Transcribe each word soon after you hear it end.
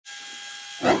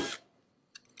The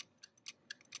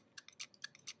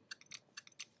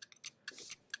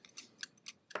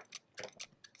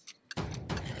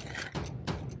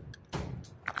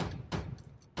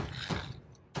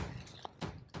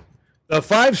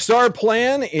five-star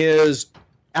plan is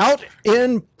out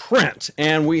in print,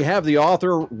 and we have the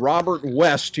author Robert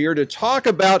West here to talk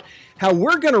about how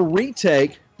we're going to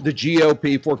retake the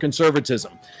GOP for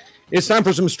conservatism. It's time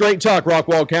for some straight talk,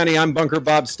 Rockwall County. I'm Bunker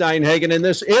Bob Steinhagen, and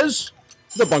this is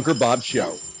the Bunker Bob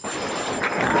Show.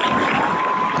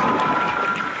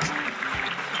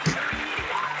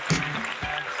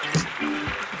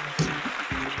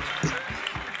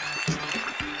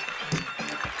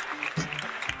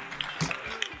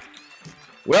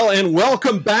 Well, and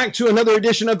welcome back to another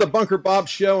edition of the Bunker Bob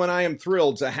Show, and I am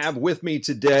thrilled to have with me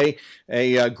today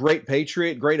a great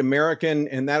patriot, great American,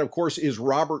 and that, of course, is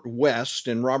Robert West,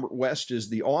 and Robert West is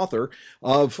the author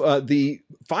of the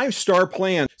five-star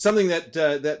plan, something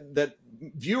that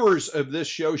viewers of this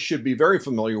show should be very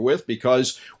familiar with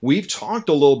because we've talked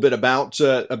a little bit about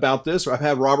this. I've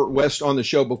had Robert West on the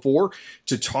show before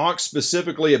to talk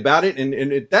specifically about it,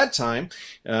 and at that time,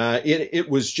 it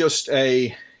was just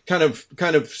a kind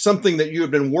of something that you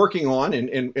have been working on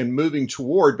and moving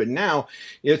toward, but now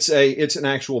it's an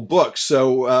actual book.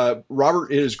 So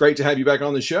Robert, it is great to have you back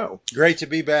on the show. Great to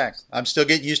be back. I'm still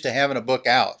getting used to having a book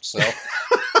out. So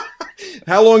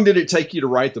how long did it take you to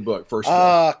write the book first of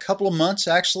all? A couple of months,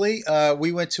 actually.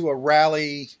 We went to a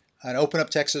rally, an Open Up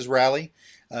Texas rally.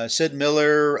 Sid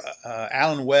Miller,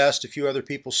 Alan West, a few other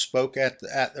people spoke at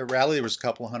the rally. There was a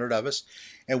couple of hundred of us,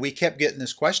 and we kept getting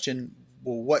this question,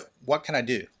 well, what can I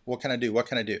do? What can I do? What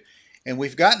can I do? And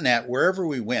we've gotten that wherever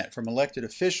we went, from elected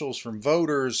officials, from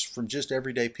voters, from just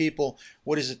everyday people.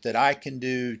 What is it that I can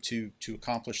do to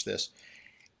accomplish this?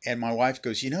 And my wife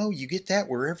goes, you get that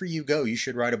wherever you go. You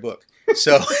should write a book.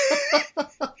 So,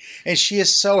 and she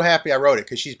is so happy I wrote it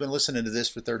because she's been listening to this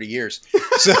for 30 years.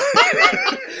 So,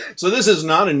 so this is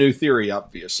not a new theory,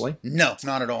 obviously. No,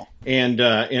 not at all. And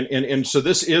so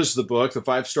this is the book, the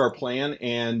five-star plan,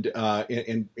 and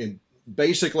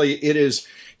basically it is,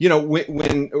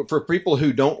 when for people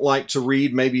who don't like to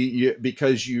read, maybe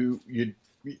because the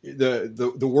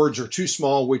words are too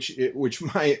small, which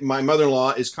my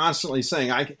mother-in-law is constantly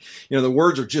saying, the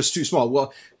words are just too small.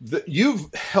 Well,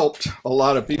 you've helped a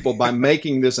lot of people by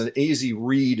making this an easy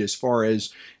read as far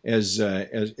as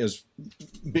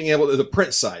being able to, the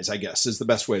print size, I guess, is the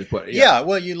best way to put it. Yeah,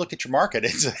 well, you look at your market.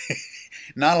 It's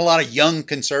not a lot of young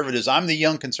conservatives. I'm the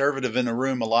young conservative in the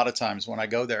room a lot of times when I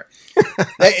go there.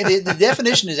 The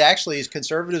definition is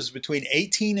conservatives between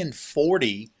 18 and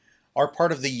 40 are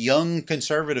part of the young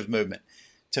conservative movement.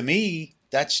 To me,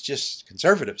 that's just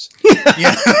conservatives.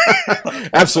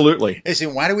 Absolutely. They say,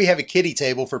 why do we have a kiddie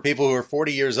table for people who are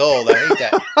 40 years old? I hate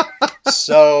that.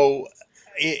 So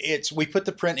we put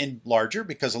the print in larger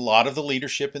because a lot of the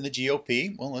leadership in the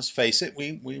GOP, well, let's face it,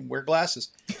 we wear glasses.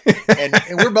 And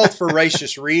we're both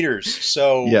voracious readers.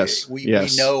 So yes. We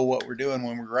know what we're doing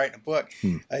when we're writing a book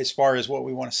as far as what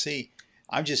we want to see.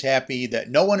 I'm just happy that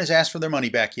no one has asked for their money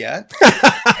back yet.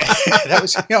 That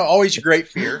was always a great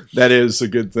fear. That is a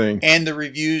good thing. And the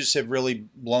reviews have really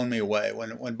blown me away.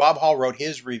 When Bob Hall wrote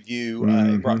his review,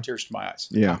 it brought tears to my eyes.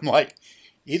 Yeah. I'm like,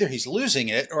 either he's losing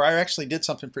it or I actually did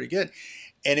something pretty good.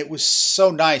 And it was so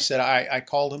nice that I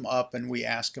called him up and we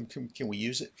asked him, can we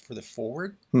use it for the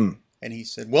forward? And he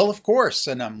said, well, of course.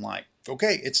 And I'm like,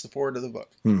 okay, it's the forward of the book.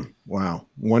 Wow.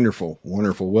 Wonderful.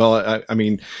 Wonderful. Well, I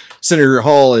mean, Senator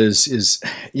Hall is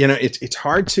it's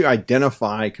hard to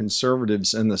identify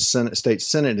conservatives in the state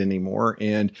Senate anymore.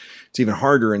 And it's even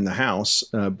harder in the House.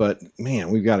 But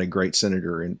man, we've got a great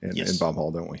senator in Bob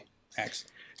Hall, don't we?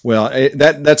 Excellent. Well,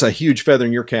 that's a huge feather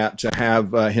in your cap to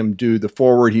have him do the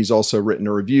forward. He's also written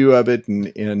a review of it,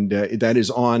 and that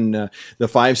is on the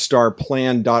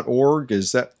fivestarplan.org.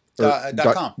 Is that?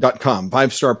 .com.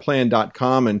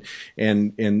 fivestarplan.com,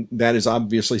 and that is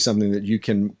obviously something that you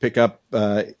can pick up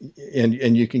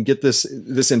and you can get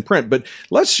this in print. But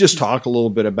let's just talk a little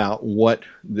bit about what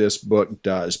this book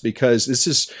does, because this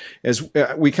is, as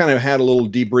we kind of had a little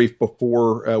debrief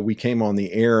before we came on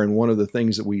the air, and one of the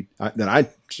things that I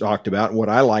talked about and what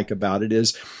I like about it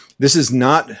is this is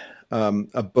not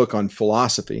a book on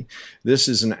philosophy. This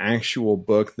is an actual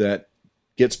book that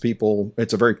gets people,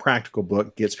 it's a very practical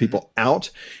book, gets people out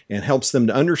and helps them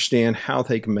to understand how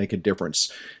they can make a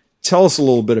difference. Tell us a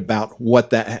little bit about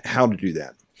how to do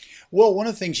that. Well, one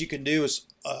of the things you can do is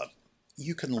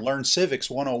you can learn Civics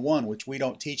 101, which we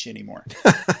don't teach anymore.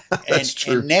 That's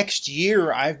true. And next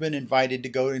year, I've been invited to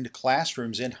go into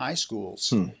classrooms in high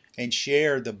schools and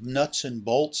share the nuts and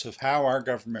bolts of how our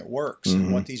government works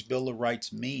and what these Bill of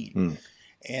Rights mean.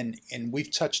 And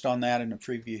we've touched on that in a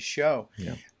previous show.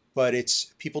 Yeah. But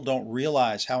people don't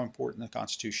realize how important the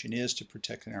Constitution is to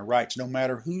protecting our rights, no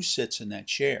matter who sits in that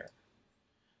chair.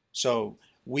 So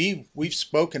we've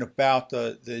spoken about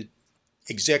the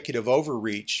executive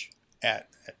overreach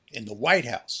in the White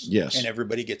House. Yes. And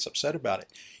everybody gets upset about it.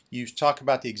 You talk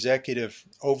about the executive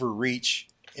overreach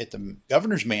at the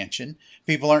governor's mansion,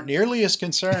 people aren't nearly as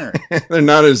concerned. They're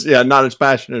not as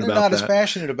passionate about that. They're not as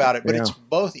passionate about it, but Yeah. it's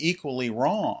both equally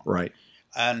wrong. Right.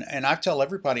 And I tell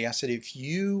everybody, I said, if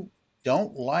you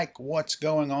don't like what's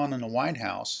going on in the White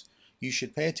House, you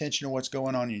should pay attention to what's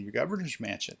going on in your governor's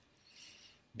mansion,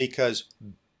 because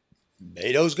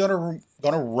Beto's gonna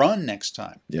run next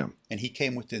time. Yeah. And he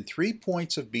came within 3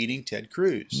 points of beating Ted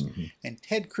Cruz. Mm-hmm. And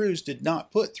Ted Cruz did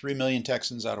not put 3 million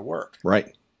Texans out of work.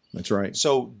 Right. That's right.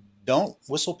 So don't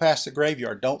whistle past the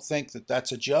graveyard. Don't think that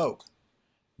that's a joke,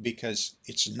 because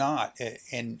it's not.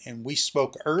 And we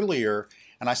spoke earlier,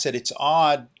 and I said it's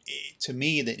odd to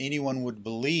me that anyone would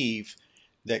believe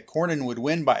that Cornyn would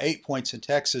win by 8 points in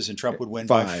Texas and Trump would win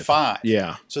by 5.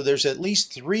 Yeah. So there's at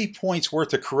least 3 points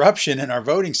worth of corruption in our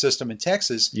voting system in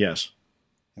Texas. Yes.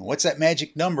 And what's that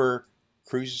magic number?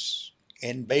 Cruz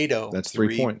and Beto. That's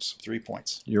 3 points. 3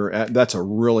 points. That's a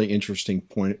really interesting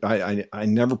point. I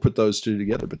never put those two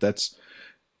together, but that's,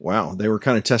 wow, they were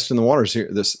kind of testing the waters here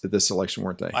this election,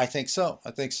 weren't they? I think so.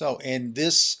 And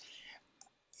this,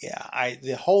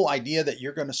 the whole idea that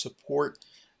you're going to support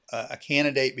a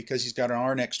candidate because he's got an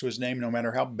R next to his name, no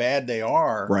matter how bad they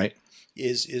are, right,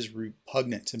 is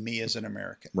repugnant to me as an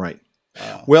American. Right.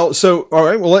 Well, so all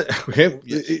right. Well, okay.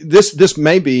 Yes. This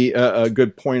may be a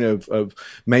good point of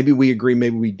maybe we agree,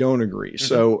 maybe we don't agree. Mm-hmm.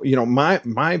 So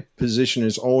my position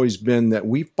has always been that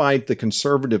we fight the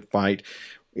conservative fight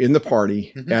in the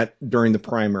party mm-hmm. during the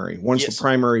primary. Once yes. the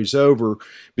primary is over,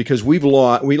 because we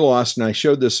lost, and I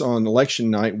showed this on election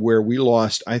night where we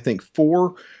lost, I think,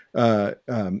 4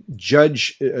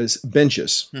 judge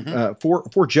benches, mm-hmm.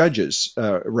 four judges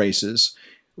races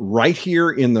right here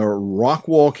in the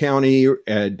Rockwall County,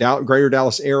 Greater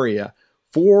Dallas area,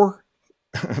 4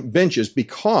 benches,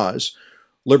 because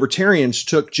Libertarians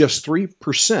took just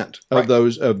 3% of right.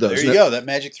 those. There you go. That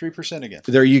magic 3% again.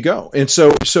 There you go. And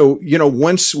so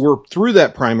once we're through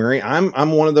that primary,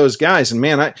 I'm one of those guys. And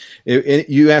man,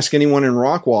 you ask anyone in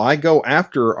Rockwall, I go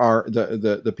after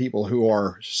the people who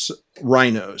are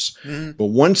rhinos. Mm-hmm. But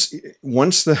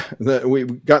once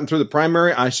we've gotten through the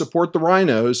primary, I support the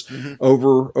rhinos mm-hmm.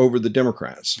 over the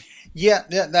Democrats. Yeah,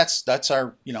 that's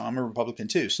our, I'm a Republican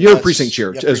too. So you're a precinct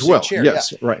chair as well. Chair,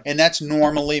 yes, yeah. Right. And that's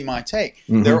normally my take.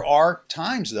 Mm-hmm. There are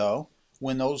times, though,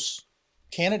 when those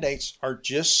candidates are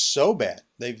just so bad.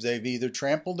 They've either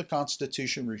trampled the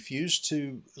Constitution, refused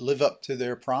to live up to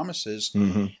their promises.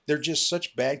 Mm-hmm. They're just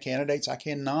such bad candidates. I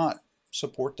cannot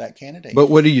support that candidate. But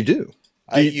what do you do?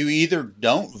 You either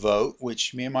don't vote,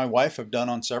 which me and my wife have done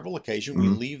on several occasions.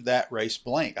 Mm-hmm. We leave that race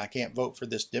blank. I can't vote for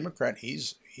this Democrat.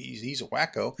 He's a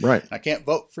wacko. Right. I can't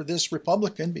vote for this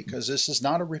Republican because this is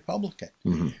not a Republican.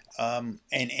 Mm-hmm.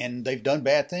 And they've done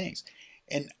bad things.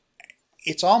 And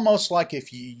it's almost like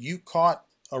if you caught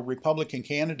a Republican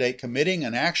candidate committing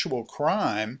an actual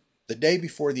crime the day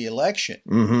before the election,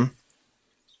 mm-hmm.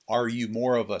 are you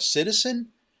more of a citizen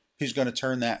who's going to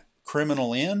turn that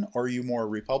criminal in, or are you more a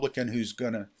Republican who's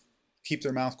going to keep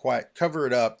their mouth quiet, cover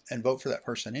it up, and vote for that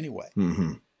person anyway?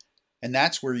 Mm-hmm. And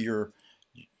that's where your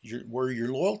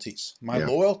loyalties. My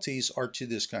loyalties are to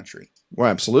this country. Well,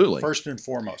 absolutely. First and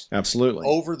foremost. Absolutely.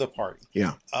 Over the party.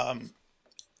 Yeah.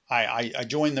 I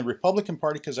joined the Republican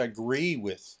Party because I agree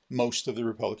with most of the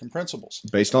Republican principles.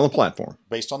 Based on the platform.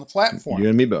 Based on the platform. You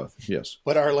and me both, yes.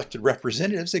 But our elected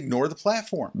representatives ignore the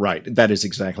platform. Right. That is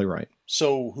exactly right.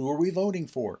 So who are we voting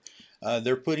for?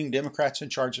 They're putting Democrats in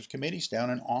charge of committees down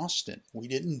in Austin. We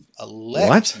didn't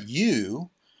elect you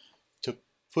to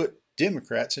put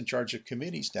Democrats in charge of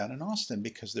committees down in Austin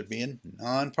because they're being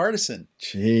nonpartisan.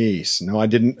 Jeez, no, I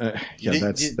didn't.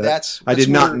 That's I did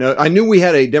not know. I knew we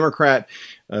had a Democrat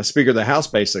Speaker of the House,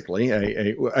 basically.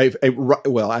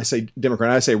 Well, I say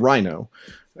Democrat, I say rhino.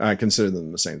 I consider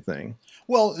them the same thing.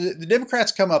 Well, the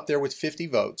Democrats come up there with 50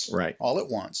 votes, right, all at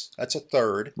once. That's a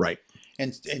third, right.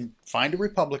 And find a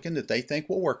Republican that they think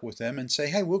will work with them and say,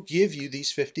 hey, we'll give you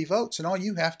these 50 votes. And all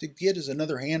you have to get is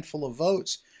another handful of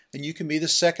votes, and you can be the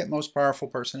second most powerful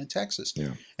person in Texas.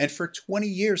 Yeah. And for 20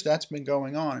 years, that's been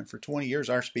going on. And for 20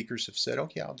 years, our speakers have said,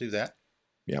 okay, I'll do that.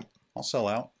 Yep. I'll sell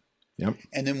out. Yep.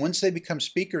 And then once they become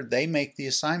speaker, they make the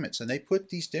assignments, and they put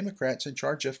these Democrats in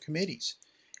charge of committees.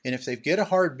 And if they get a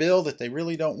hard bill that they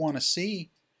really don't want to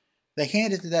see, they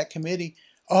hand it to that committee.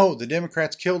 oh, the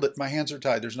Democrats killed it. My hands are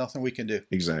tied. There's nothing we can do.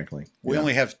 Exactly. We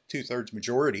only have 2/3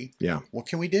 majority. Yeah. What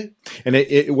can we do? And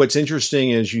what's interesting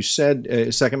is you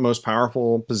said second most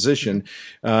powerful position,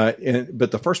 but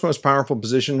the first most powerful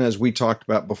position, as we talked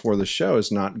about before the show,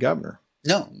 is not governor.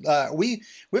 No, we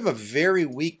have a very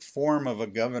weak form of a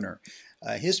governor.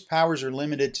 His powers are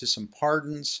limited to some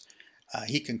pardons.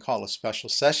 He can call a special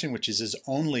session, which is his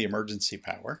only emergency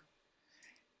power.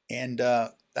 And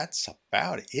that's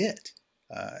about it.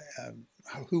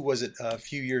 Who was it a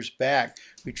few years back?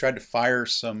 We tried to fire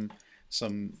some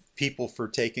people for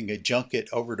taking a junket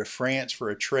over to France for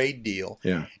a trade deal.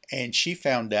 Yeah. And she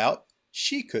found out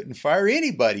she couldn't fire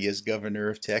anybody as governor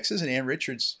of Texas. And Ann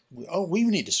Richards, oh, we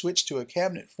need to switch to a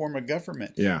cabinet form of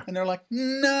government. Yeah. And they're like,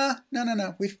 no.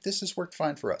 This has worked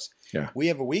fine for us. Yeah. We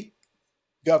have a weak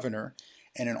governor,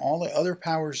 and then all the other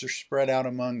powers are spread out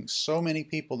among so many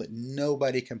people that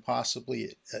nobody can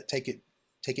possibly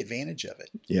take advantage of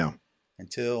it. Yeah.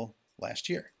 Until last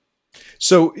year.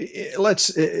 So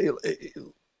let's, we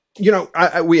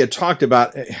had talked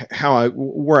about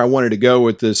where I wanted to go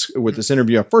with this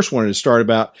interview. I first wanted to start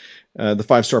about the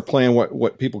 5-star plan,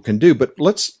 what people can do, but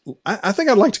I think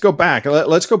I'd like to go back.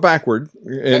 Let's go backward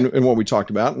in what we talked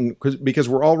about, and because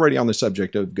we're already on the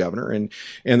subject of governor and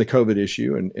the COVID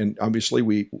issue, and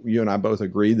obviously you and I both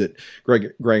agree that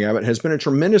Greg Abbott has been a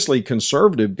tremendously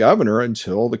conservative governor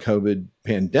until the COVID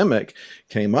pandemic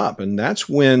came up, and that's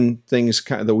when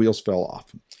the wheels fell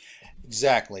off.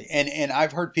 Exactly, and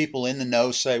I've heard people in the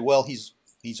know say, well, he's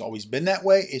always been that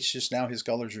way. It's just now his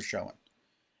colors are showing.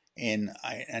 And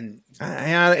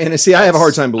see, I have a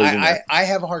hard time believing that. I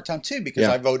have a hard time too, because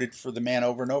I voted for the man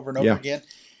over and over and over again.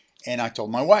 And I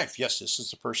told my wife, yes, this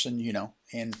is the person,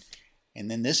 and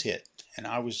then this hit, and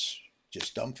I was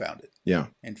just dumbfounded. Yeah.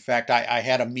 In fact, I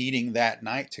had a meeting that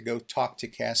night to go talk to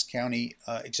Cass County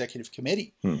Executive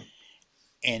Committee.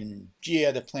 And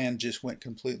the plan just went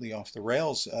completely off the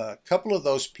rails. A couple of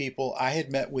those people, I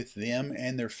had met with them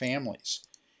and their families.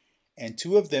 And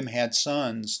 2 of them had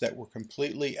sons that were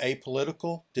completely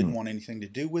apolitical, didn't want anything to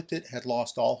do with it, had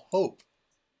lost all hope.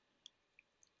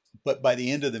 But by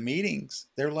the end of the meetings,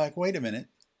 they're like, wait a minute,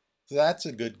 that's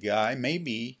a good guy.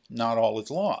 Maybe not all is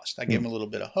lost. I gave him a little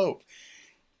bit of hope.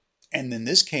 And then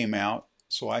this came out.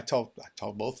 So I told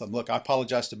both of them, look, I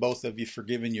apologize to both of you for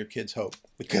giving your kids hope,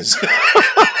 because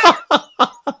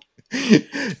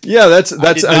that's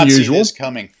I did not unusual. See this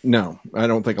coming. No, I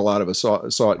don't think a lot of us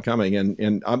saw it coming,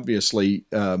 and obviously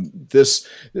this.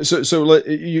 So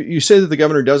you say that the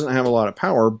governor doesn't have a lot of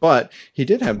power, but he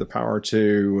did have the power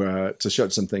to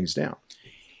shut some things down.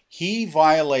 He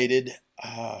violated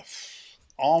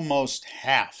almost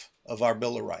half of our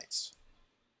Bill of Rights.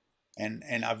 And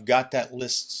I've got that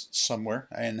list somewhere,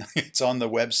 and it's on the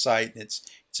website. It's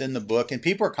in the book, and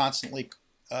people are constantly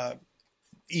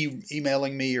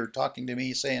emailing me or talking to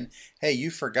me saying, "Hey,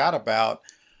 you forgot about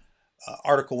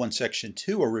Article 1, Section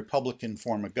 2, a Republican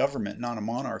form of government, not a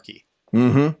monarchy."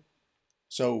 Mm-hmm.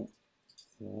 So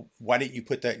why didn't you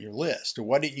put that in your list, or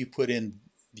why didn't you put in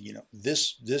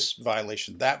this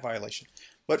violation, that violation?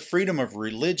 But freedom of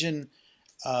religion.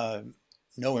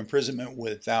 No imprisonment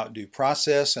without due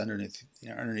process underneath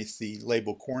the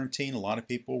label quarantine. A lot of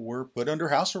people were put under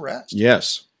house arrest.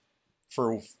 Yes,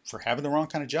 for having the wrong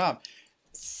kind of job.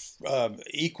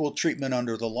 Equal treatment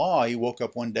under the law. He woke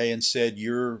up one day and said,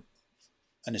 "You're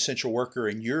an essential worker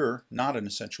and you're not an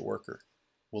essential worker."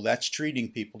 Well, that's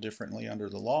treating people differently under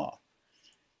the law.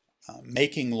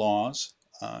 Making laws,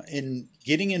 and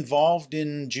getting involved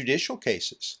in judicial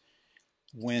cases.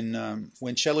 When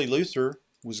Shelley Luther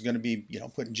was going to be,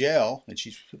 put in jail, and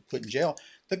she's put in jail,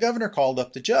 the governor called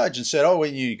up the judge and said, "Oh, well,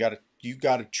 you got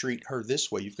to treat her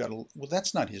this way. Well,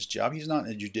 that's not his job. He's not in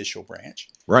the judicial branch."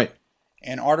 Right.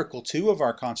 And Article 2 of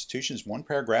our Constitution is one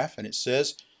paragraph, and it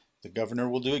says the governor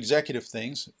will do executive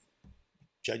things,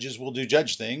 judges will do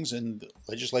judge things, and the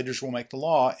legislators will make the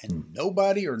law, and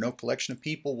nobody or no collection of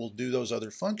people will do those other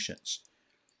functions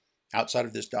outside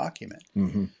of this document.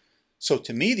 Mm-hmm. So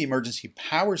to me, the Emergency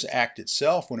Powers Act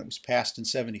itself, when it was passed in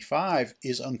 1975,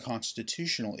 is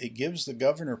unconstitutional. It gives the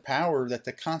governor power that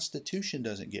the Constitution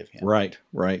doesn't give him. Right.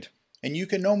 And you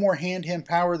can no more hand him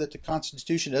power that the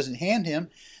Constitution doesn't hand him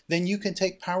than you can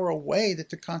take power away that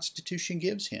the Constitution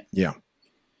gives him. Yeah.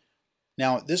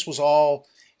 Now, this was all,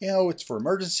 it's for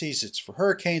emergencies, it's for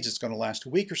hurricanes, it's going to last a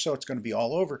week or so, it's going to be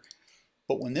all over.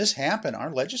 But when this happened, our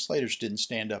legislators didn't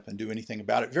stand up and do anything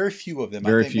about it. Very few of them.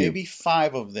 I think maybe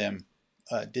 5 of them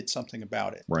did something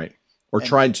about it. Right. Or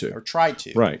tried to.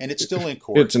 Right. And it's still in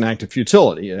court. It's an act of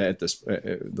futility at this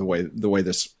the way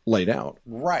this laid out.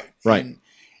 Right. Right. And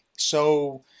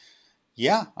so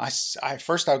Yeah,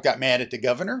 first I got mad at the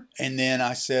governor, and then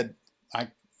I said,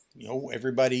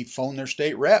 everybody phone their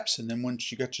state reps, and then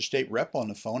once you got your state rep on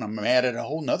the phone, I'm mad at a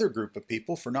whole nother group of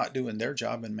people for not doing their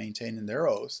job and maintaining their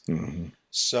oath. Mm-hmm.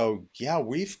 So yeah,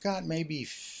 we've got maybe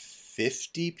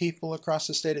 50 people across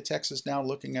the state of Texas now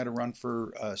looking at a run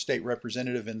for state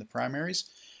representative in the primaries.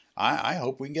 I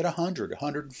hope we can get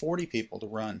 140 people to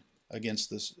run against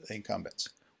the incumbents.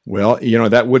 Well,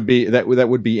 that would be that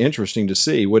would be interesting to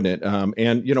see, wouldn't it?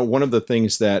 And one of the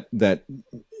things that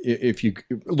if you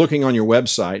looking on your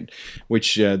website,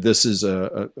 which this is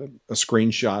a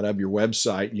screenshot of your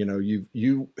website,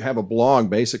 you have a blog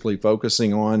basically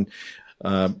focusing on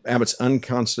Abbott's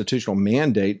unconstitutional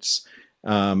mandates.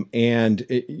 And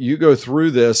you go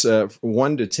through this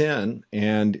 1 to 10,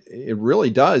 and it really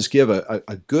does give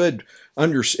a good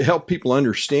help people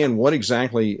understand what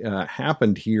exactly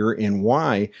happened here and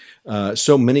why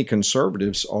so many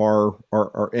conservatives are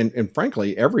and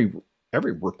frankly every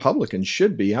Republican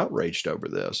should be outraged over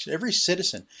this. Every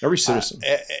citizen,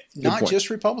 Not just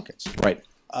Republicans, right?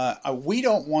 We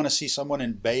don't want to see someone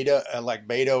in like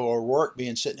Beto or Rourke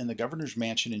being sitting in the governor's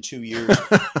mansion in 2 years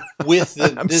with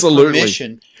this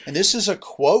permission. And this is a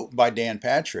quote by Dan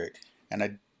Patrick,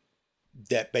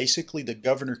 that basically the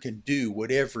governor can do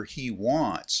whatever he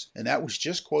wants. And that was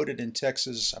just quoted in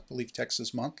Texas, I believe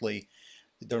Texas Monthly,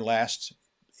 their last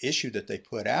issue that they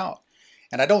put out.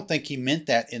 And I don't think he meant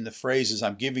that in the phrases,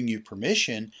 I'm giving you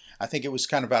permission. I think it was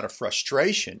kind of out of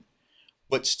frustration.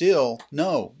 But still,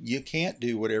 no, you can't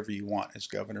do whatever you want as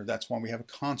governor. That's why we have a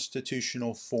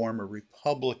constitutional form, a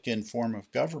Republican form of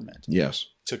government. Yes.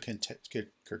 To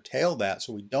curtail that,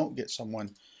 so we don't get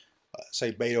someone,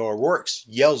 say Beto or Works,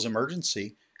 yells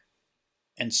emergency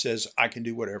and says, I can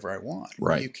do whatever I want.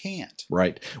 Right. You can't.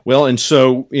 Right. Well, and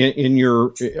so in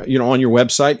your, on your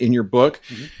website, in your book,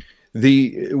 mm-hmm.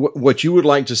 What you would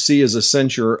like to see is a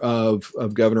censure of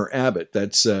Governor Abbott.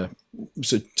 That's so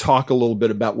talk a little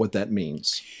bit about what that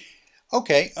means.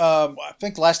 Okay, I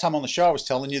think the last time on the show I was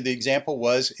telling you the example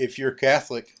was if you're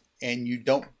Catholic and you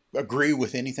don't agree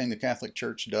with anything the Catholic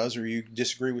Church does, or you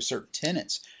disagree with certain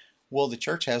tenets, well, the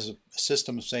church has a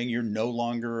system of saying you're no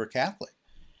longer a Catholic.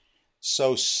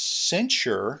 So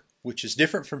censure, which is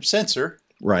different from censor,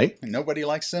 right? Nobody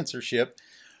likes censorship,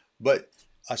 but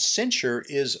a censure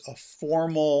is a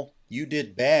formal, you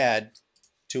did bad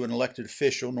to an elected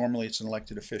official, normally it's an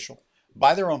elected official,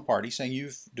 by their own party, saying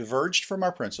you've diverged from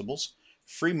our principles.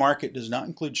 Free market does not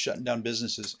include shutting down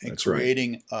businesses and That's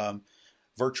creating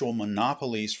virtual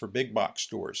monopolies for big box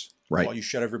stores while you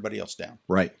shut everybody else down.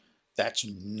 Right. That's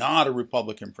not a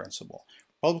Republican principle.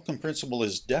 Republican principle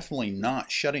is definitely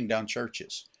not shutting down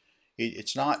churches.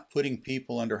 It's not putting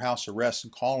people under house arrest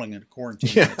and calling it a quarantine.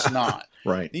 Yeah. It's not.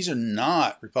 Right. These are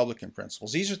not Republican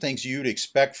principles. These are things you'd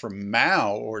expect from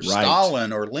Mao or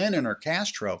Stalin or Lenin or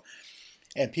Castro.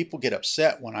 And people get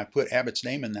upset when I put Abbott's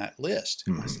name in that list.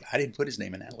 Mm-hmm. I said, I didn't put his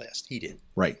name in that list. He did.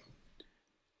 Right.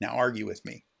 Now argue with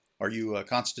me. Are you a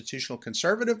constitutional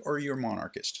conservative or are you a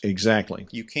monarchist? Exactly.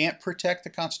 You can't protect the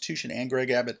Constitution and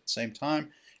Greg Abbott at the same time.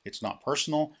 It's not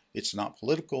personal. It's not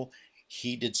political.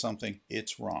 He did something.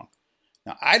 It's wrong.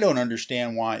 Now, I don't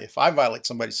understand why if I violate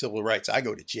somebody's civil rights, I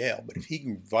go to jail. But if he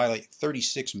can violate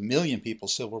 36 million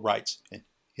people's civil rights, and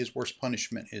his worst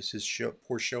punishment is his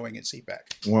poor showing at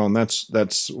CPAC. Well, and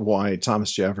that's why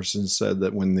Thomas Jefferson said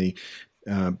that when the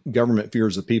government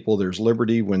fears the people, there's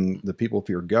liberty. When the people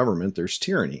fear government, there's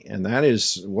tyranny. And that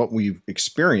is what we've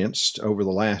experienced over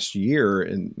the last year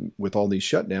and with all these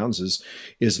shutdowns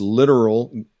is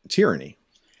literal tyranny.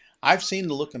 I've seen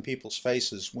the look in people's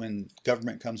faces when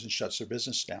government comes and shuts their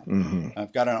business down. Mm-hmm.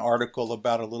 I've got an article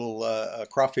about a little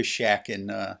crawfish shack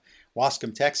in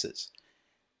Wascom, Texas.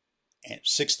 And at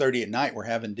 6:30 at night, we're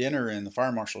having dinner, and the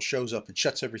fire marshal shows up and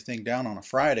shuts everything down on a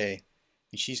Friday.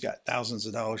 And she's got thousands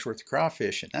of dollars worth of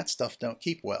crawfish, and that stuff don't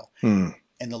keep well. Mm.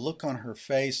 And the look on her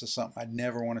face is something I'd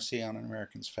never want to see on an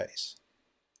American's face.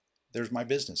 There's my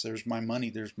business. There's my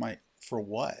money. For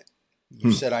what?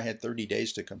 You said I had 30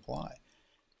 days to comply.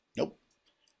 Nope.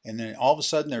 And then all of a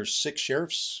sudden there's 6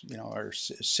 sheriffs, or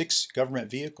 6 government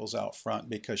vehicles out front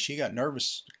because she got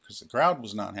nervous because the crowd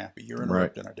was not happy. You're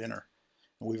interrupting our dinner.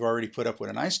 And we've already put up with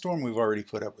an ice storm. We've already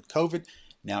put up with COVID.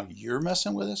 Now you're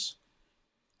messing with us?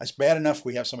 That's bad enough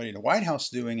we have somebody in the White House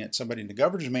doing it, somebody in the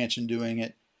governor's mansion doing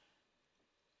it.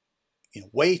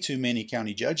 Way too many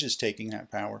county judges taking that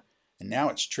power. And now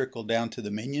it's trickled down to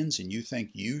the minions and you think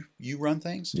you run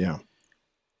things? Yeah.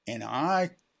 And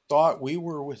I thought we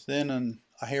were within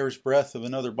a hair's breadth of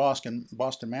another Boston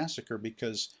massacre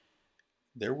because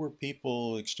there were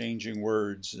people exchanging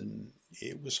words and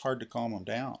it was hard to calm them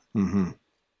down. Mm-hmm.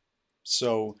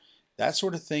 So that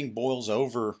sort of thing boils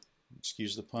over.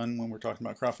 Excuse the pun when we're talking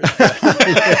about crawfish.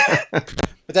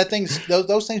 But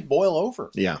those things boil over.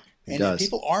 Yeah, it does.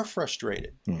 People are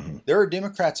frustrated. Mm-hmm. There are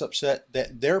Democrats upset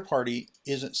that their party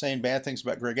isn't saying bad things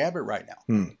about Greg Abbott right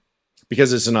now.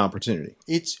 Because it's an opportunity.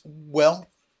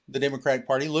 The Democratic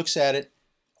Party looks at it.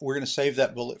 We're going to save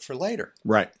that bullet for later.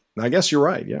 Right. I guess you're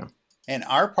right. Yeah. And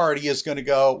our party is going to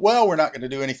go, well, we're not going to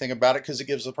do anything about it because it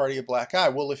gives the party a black eye.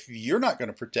 Well, if you're not going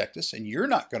to protect us and you're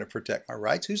not going to protect my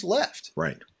rights, who's left?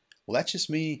 Right. Well, that's just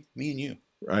me and you.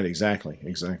 Right. Exactly.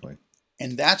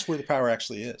 And that's where the power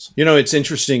actually is. You know, it's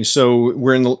interesting. So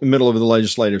we're in the middle of the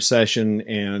legislative session,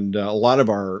 and a lot of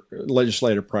our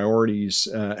legislative priorities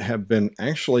have been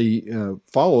actually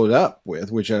followed up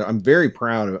with, which I'm very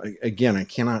proud of. Again, I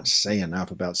cannot say enough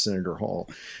about Senator Hall.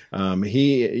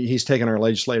 He's taken our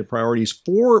legislative priorities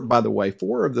three of the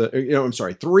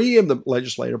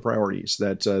legislative priorities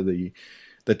that the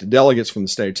delegates from the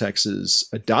state of Texas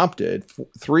adopted.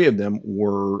 Three of them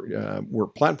were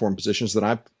platform positions that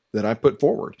I put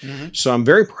forward. Mm-hmm. So I'm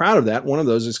very proud of that. One of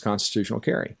those is constitutional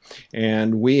carry.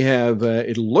 And we have,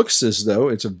 it looks as though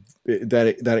that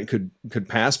it could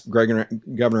pass. Governor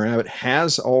Abbott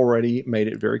has already made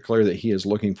it very clear that he is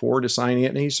looking forward to signing it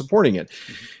and he's supporting it.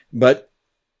 Mm-hmm. But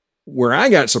where I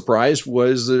got surprised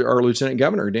was that our Lieutenant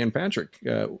Governor, Dan Patrick,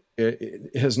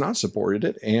 has not supported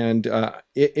it. And I've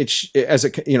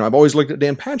always looked at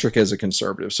Dan Patrick as a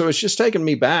conservative. So it's just taken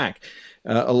me back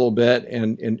a little bit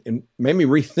and made me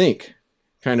rethink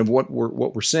kind of what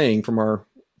we're seeing from our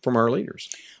leaders.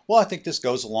 Well, I think this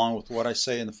goes along with what I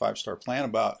say in the 5-star plan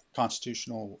about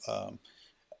constitutional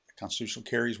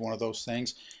carry is one of those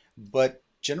things, but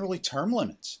generally term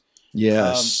limits.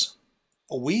 Yes.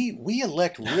 We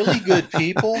elect really good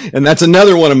people. And that's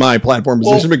another one of my platform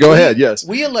positions, but go ahead. Yes.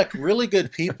 We elect really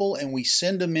good people and we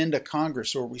send them into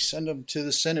Congress, or we send them to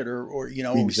the Senate, or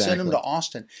exactly. We send them to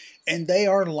Austin. And they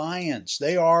are lions.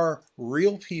 They are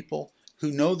real people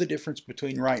who know the difference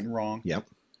between right and wrong. Yep.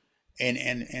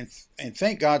 And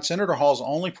thank God, Senator Hall's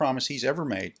only promise he's ever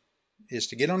made is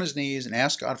to get on his knees and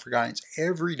ask God for guidance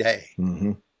every day.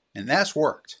 Mm-hmm. And that's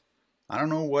worked. I don't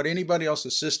know what anybody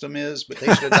else's system is, but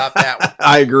they should adopt that one.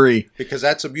 I agree. Because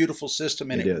that's a beautiful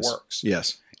system and it works.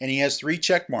 Yes. And he has 3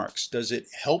 check marks. Does it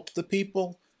help the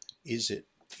people? Is it,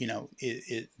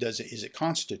 is it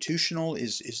constitutional?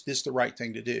 Is this the right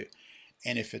thing to do?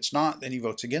 And if it's not, then he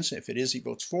votes against it. If it is, he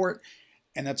votes for it.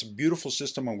 And that's a beautiful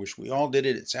system. I wish we all did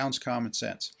it. It sounds common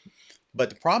sense. But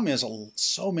the problem is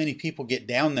so many people get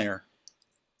down there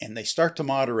and they start to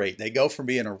moderate. They go from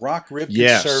being a rock-ribbed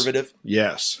conservative.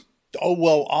 Yes. Oh,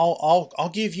 well,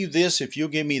 I'll give you this if you'll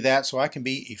give me that so I can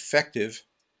be effective.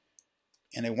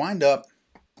 And they wind up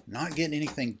not getting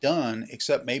anything done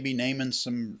except maybe naming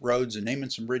some roads and naming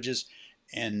some bridges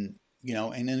and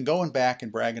then going back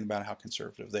and bragging about how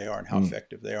conservative they are and how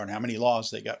effective they are and how many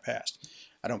laws they got passed.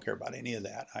 I don't care about any of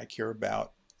that. I care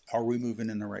about, are we moving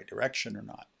in the right direction or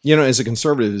not? As a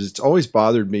conservative, it's always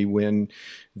bothered me when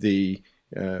the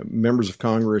members of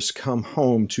Congress come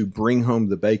home to bring home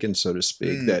the bacon, so to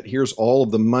speak, that here's all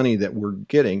of the money that we're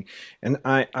getting. And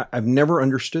I've never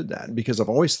understood that, because I've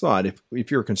always thought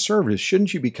if you're a conservative,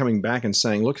 shouldn't you be coming back and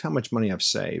saying, look how much money I've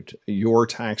saved, your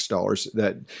tax dollars,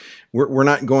 that we're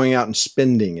not going out and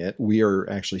spending it, we are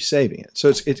actually saving it. So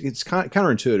it's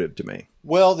counterintuitive to me.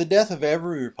 Well, the death of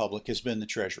every republic has been the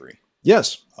Treasury.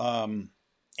 Yes.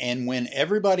 And when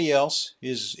everybody else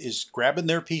is grabbing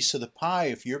their piece of the pie,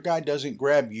 if your guy doesn't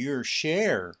grab your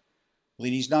share,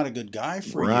 then he's not a good guy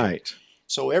for you. Right.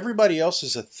 So everybody else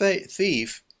is a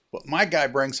thief, but my guy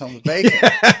brings home the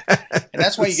bacon. And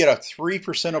that's why you get a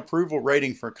 3% approval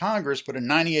rating for Congress, but a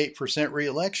 98%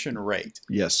 reelection rate.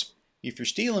 Yes. If you're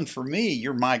stealing from me,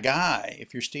 you're my guy.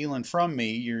 If you're stealing from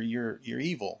me, you're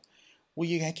evil. Well,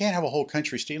 you can't have a whole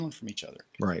country stealing from each other.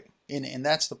 Right. And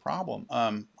that's the problem.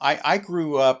 I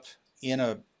grew up in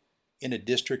a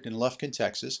district in Lufkin,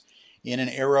 Texas, in an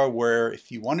era where if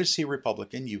you wanted to see a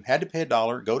Republican, you had to pay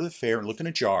 $1, go to the fair and look in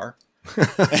a jar,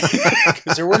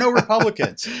 because there were no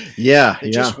Republicans. Yeah,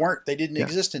 they just weren't. They didn't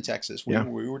exist in Texas. We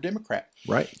were Democrat.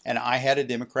 Right. And I had a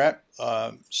Democrat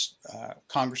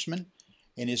congressman,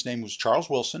 and his name was Charles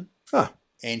Wilson. Huh.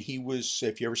 And he was,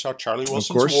 if you ever saw Charlie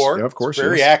Wilson's War, of course,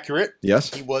 very accurate.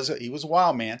 Yes. He was a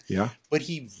wild man. Yeah. But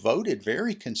he voted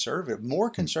very conservative,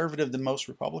 more conservative than most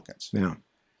Republicans. Yeah.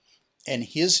 And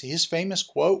his famous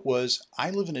quote was, I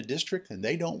live in a district and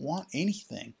they don't want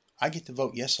anything. I get to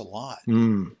vote yes a lot.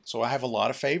 So I have a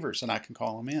lot of favors and I can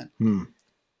call them in.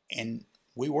 And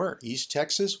we were East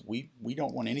Texas. We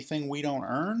don't want anything we don't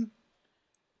earn.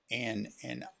 And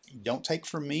don't take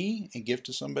from me and give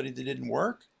to somebody that didn't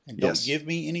work. And don't give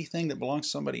me anything that belongs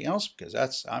to somebody else, because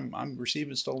I'm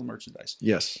receiving stolen merchandise.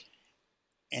 Yes.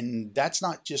 And that's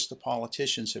not just the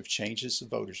politicians have changed, it's the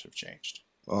voters have changed.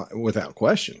 Without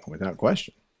question. Without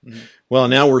question. Mm-hmm. Well,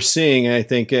 now we're seeing, I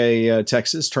think, a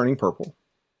Texas turning purple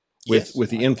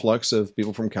with the influx of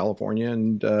people from California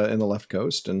and the left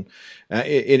coast. And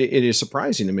it is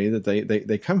surprising to me that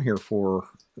they come here for,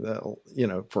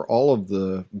 for all of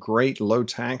the great low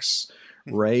tax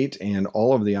rate and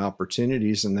all of the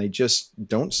opportunities, and they just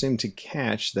don't seem to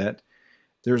catch that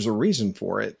there's a reason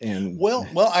for it. And well,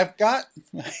 I've got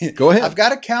go ahead. I've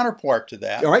got a counterpart to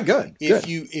that. All right, good.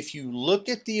 If you look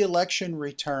at the election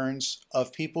returns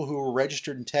of people who were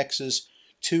registered in Texas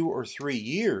 2 or 3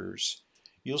 years,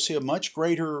 you'll see a much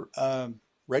greater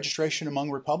registration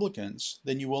among Republicans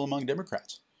than you will among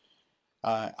Democrats.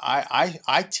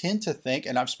 I tend to think,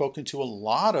 and I've spoken to a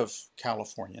lot of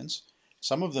Californians,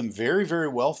 some of them very, very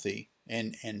wealthy,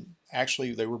 and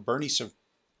actually they were Bernie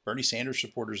Sanders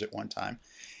supporters at one time,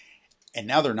 and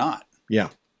now they're not. Yeah.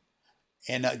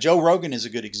 And Joe Rogan is a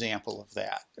good example of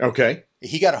that. Okay.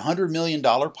 He got $100 million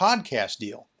podcast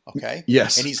deal. Okay.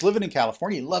 Yes. And he's living in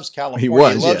California. He loves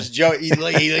California. He loves Joe.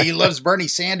 He loves Bernie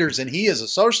Sanders, and he is a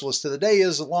socialist to the day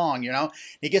is long.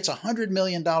 He gets $100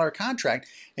 million contract,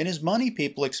 and his money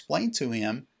people explained to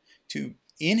him to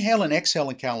inhale and exhale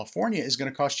in California is going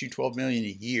to cost you $12 million a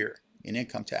year in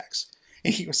income tax.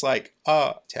 And he was like,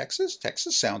 Texas?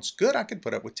 Texas sounds good. I could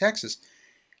put up with Texas.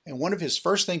 And one of his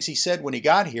first things he said when he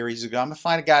got here, he's like, I'm going to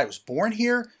find a guy who was born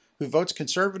here, who votes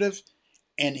conservative,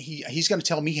 and he's going to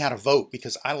tell me how to vote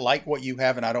because I like what you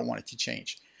have and I don't want it to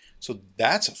change. So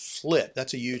that's a flip.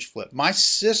 That's a huge flip. My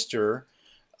sister,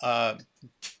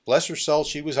 bless her soul,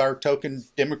 she was our token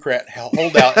Democrat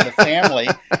holdout in the family.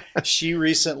 She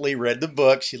recently read the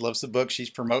book. She loves the book. She's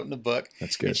promoting the book.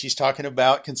 That's good. And she's talking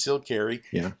about concealed carry.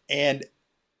 Yeah. And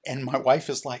my wife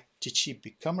is like, did she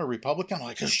become a Republican? I'm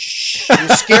like, shh, you'll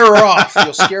scare her off.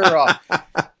 You'll scare her off.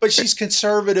 But she's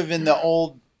conservative in the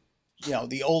old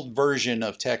version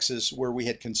of Texas where we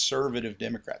had conservative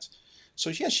Democrats.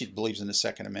 So, yeah, she believes in the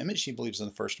Second Amendment. She believes in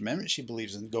the First Amendment. She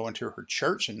believes in going to her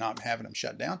church and not having them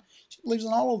shut down. She believes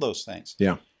in all of those things.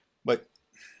 Yeah. But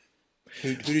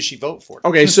who does she vote for?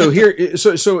 Okay, so here,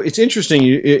 so it's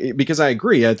interesting because I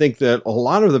agree. I think that a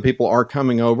lot of the people are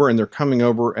coming over, and they're coming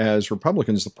over as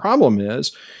Republicans. The problem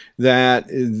is that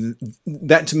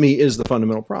to me is the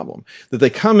fundamental problem, that they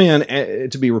come in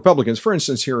to be Republicans. For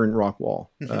instance, here in Rockwall,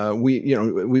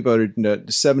 we voted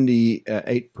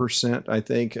 78%, I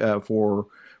think, for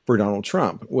Donald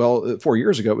Trump. Well, 4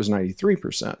 years ago, it was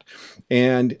 93%.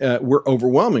 And we're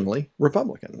overwhelmingly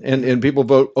Republican. And people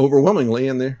vote overwhelmingly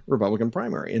in the Republican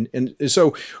primary. And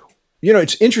so,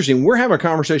 it's interesting. We're having a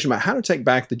conversation about how to take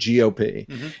back the GOP.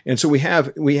 Mm-hmm. And so we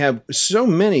have so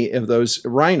many of those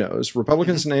rhinos,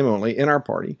 Republicans name only, in our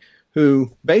party,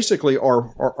 who basically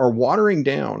are watering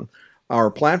down our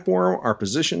platform, our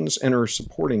positions, and are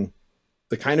supporting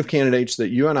the kind of candidates that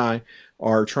you and I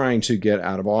are trying to get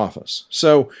out of office.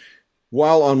 So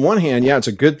while on one hand, it's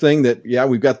a good thing that,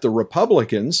 we've got the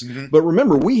Republicans, but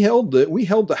remember, we held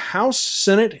the House,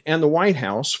 Senate, and the White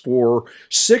House for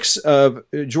 6 of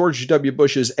George W.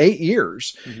 Bush's 8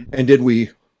 years. Mm-hmm. And did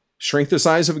we shrink the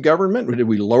size of government? Did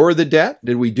we lower the debt?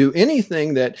 Did we do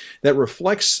anything that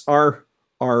reflects our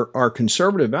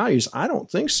conservative values? I don't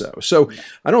think so. So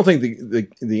I don't think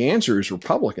the answer is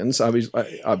Republicans,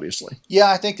 obviously.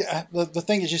 Yeah, I think the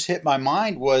thing that just hit my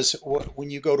mind was when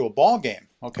you go to a ball game.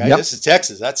 Okay, yep. This is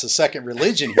Texas. That's the second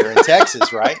religion here in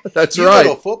Texas, right? That's you right.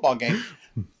 Go to a football game.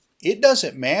 It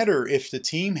doesn't matter if the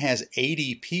team has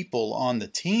 80 people on the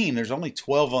team. There's only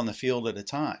 12 on the field at a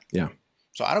time. Yeah.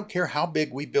 So I don't care how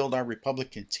big we build our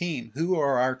Republican team. Who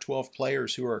are our 12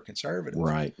 players who are conservative?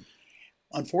 Right.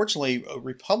 Unfortunately, a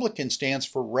Republican stands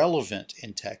for relevant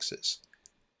in Texas.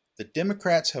 The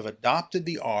Democrats have adopted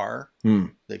the R.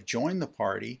 They've joined the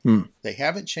party. They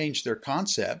haven't changed their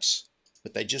concepts,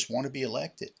 but they just want to be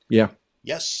elected. Yeah.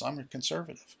 Yes, I'm a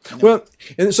conservative. Well,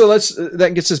 and so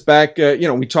that gets us back.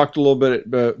 We talked a little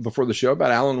bit before the show about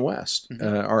Alan West,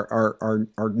 our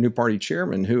new party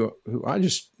chairman, who I'm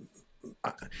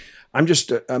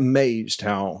just amazed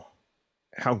how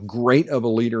great of a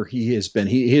leader he has been.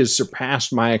 He has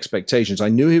surpassed my expectations. I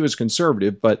knew he was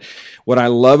conservative, but what I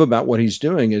love about what he's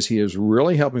doing is he is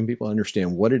really helping people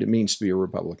understand what it means to be a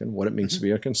Republican, what it means to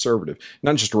be a conservative,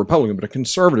 not just a Republican, but a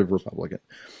conservative Republican.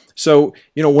 So,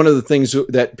 one of the things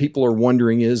that people are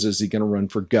wondering is he going to run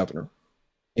for governor?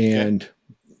 And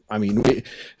I mean,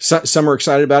 some are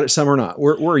excited about it, some are not.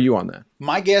 Where are you on that?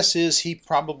 My guess is he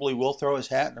probably will throw his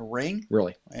hat in the ring.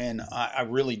 Really? And I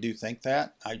really do think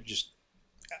that.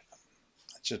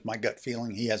 That's just my gut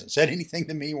feeling. He hasn't said anything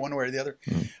to me one way or the other.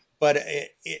 Mm. But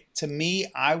to me,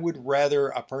 I would rather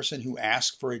a person who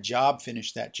asks for a job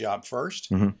finish that job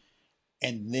first Mm-hmm.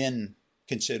 and then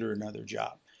consider another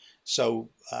job. So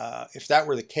if that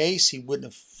were the case, he wouldn't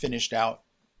have finished out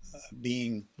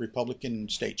being Republican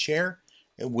state chair,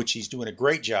 which he's doing a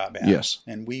great job at. Yes.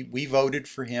 And we voted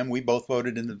for him. We both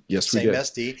voted in the Yes, we same did.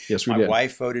 SD. Yes, we My did.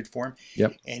 wife voted for him.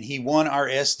 Yep. And he won our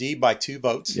SD by 2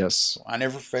 votes. Yes. So I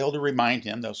never failed to remind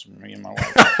him. Those were me and my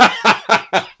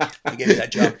wife. He gave me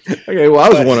that job. Okay, well, I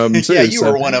was one of them too. Yeah, you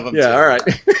were one of them too. Yeah, all right.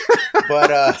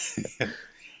 But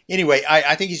anyway,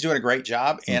 I think he's doing a great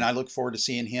job, and I look forward to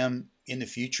seeing him in the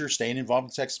future, staying involved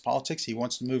in Texas politics. He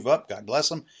wants to move up. God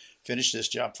bless him. Finish this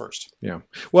job first. Yeah.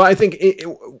 Well, I think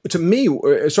to me,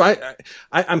 so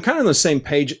I'm kind of on the same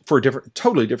page for a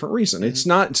totally different reason. It's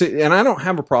not, and I don't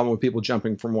have a problem with people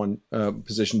jumping from one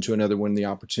position to another when the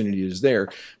opportunity is there,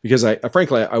 because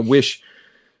frankly, I wish,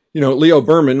 Leo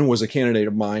Berman was a candidate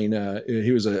of mine.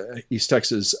 He was a East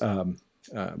Texas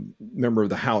member of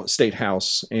the state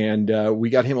house, and we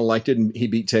got him elected, and he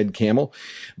beat Ted Campbell.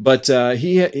 But I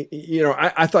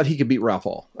thought he could beat Ralph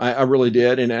Hall. I really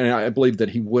did, and I believe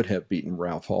that he would have beaten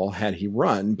Ralph Hall had he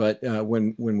run. But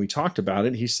when we talked about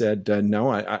it, he said,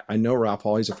 "No, I know Ralph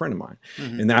Hall. He's a friend of mine,"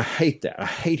 and I hate that. I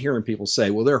hate hearing people say,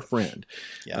 "Well, they're a friend."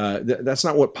 Yeah. That's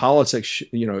not what politics.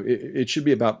 It should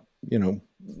be about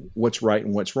what's right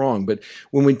and what's wrong. But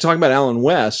when we talk about Alan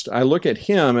West, I look at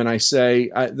him and I say,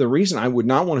 the reason I would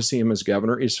not want to see him as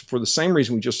governor is for the same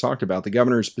reason we just talked about. The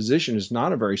governor's position is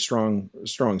not a very strong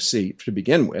seat to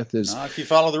begin with. Not if you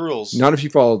follow the rules. Not if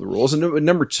you follow the rules. And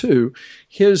number two,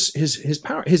 his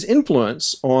power, his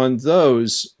influence on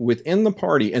those within the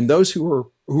party and those who are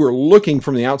looking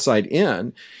from the outside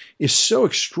in is so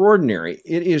extraordinary.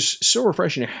 It is so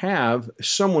refreshing to have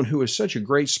someone who is such a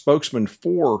great spokesman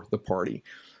for the party.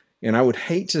 And I would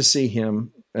hate to see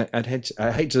him, I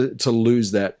hate to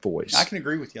lose that voice. I can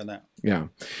agree with you on that. Yeah.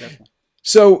 Definitely.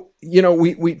 So,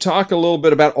 we talk a little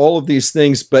bit about all of these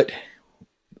things, but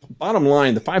bottom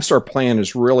line, the 5-star plan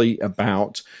is really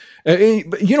about,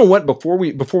 but you know what? Before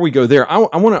we go there,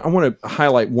 I want to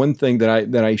highlight one thing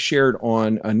that I shared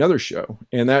on another show,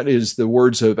 and that is the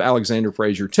words of Alexander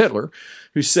Fraser Tytler,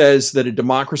 who says that a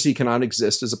democracy cannot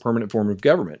exist as a permanent form of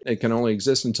government. It can only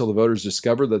exist until the voters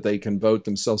discover that they can vote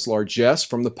themselves largesse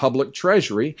from the public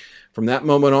treasury. From that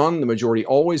moment on, the majority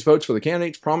always votes for the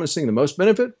candidates promising the most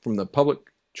benefit from the public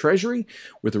treasury,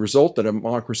 with the result that a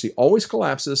democracy always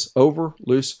collapses over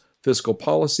loose fiscal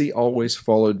policy, always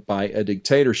followed by a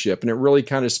dictatorship. And it really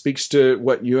kind of speaks to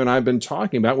what you and I have been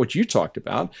talking about, what you talked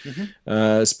about,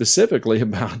 specifically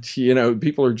about,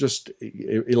 people are just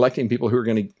electing people who are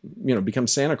going to, become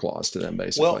Santa Claus to them,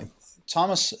 basically. Well,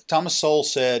 Thomas Sowell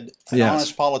said, an Yes.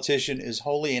 honest politician is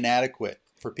wholly inadequate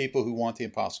for people who want the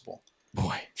impossible.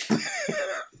 Boy,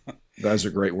 those are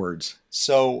great words.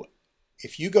 So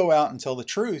if you go out and tell the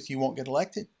truth, you won't get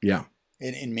elected. Yeah.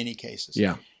 In many cases.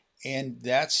 Yeah. And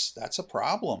that's a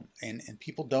problem, and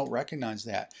people don't recognize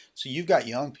that. So you've got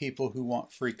young people who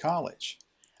want free college.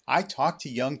 I talk to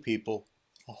young people,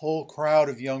 a whole crowd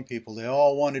of young people. They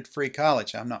all wanted free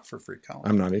college. I'm not for free college.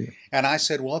 I'm not either. And I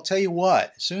said, well, I'll tell you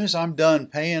what, as soon as I'm done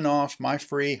paying off my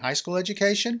free high school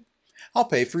education, I'll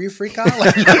pay for your free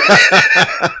college.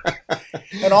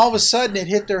 And all of a sudden it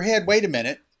hit their head, wait a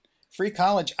minute. Free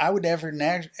college, I would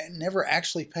never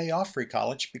actually pay off free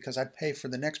college because I'd pay for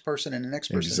the next person and the next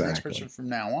person and the next person from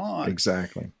now on.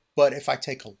 Exactly. But if I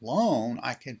take a loan,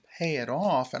 I can pay it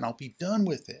off and I'll be done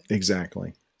with it.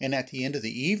 Exactly. And at the end of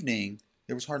the evening,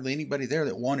 there was hardly anybody there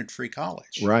that wanted free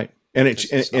college. Right. And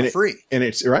it's not free. And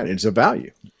it's right. It's a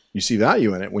value. You see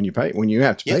value in it when you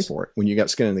have to pay for it, when you got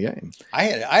skin in the game. I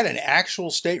had an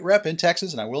actual state rep in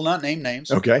Texas, and I will not name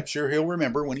names. Okay. I'm sure he'll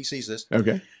remember when he sees this.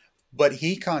 Okay. But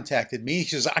he contacted me. He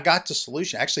says, I got the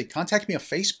solution. Actually, he contacted me on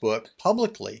Facebook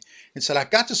publicly and said, I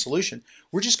got the solution.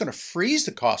 We're just going to freeze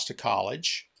the cost of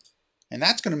college, and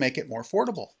that's going to make it more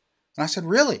affordable. And I said,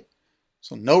 really?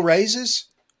 So no raises?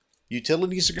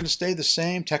 Utilities are going to stay the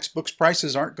same. Textbooks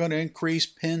prices aren't going to increase.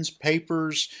 Pens,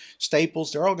 papers,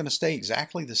 staples, they're all going to stay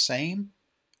exactly the same?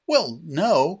 Well,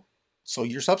 no. So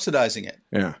you're subsidizing it.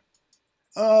 Yeah.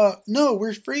 No,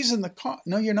 we're freezing the cost.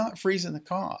 No, you're not freezing the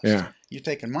cost. Yeah. You're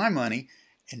taking my money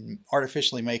and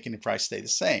artificially making the price stay the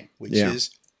same, which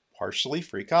is partially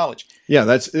free college. Yeah,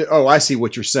 I see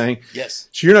what you're saying. Yes.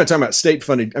 So you're not talking about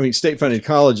state-funded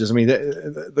colleges. I mean,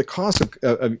 the cost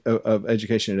of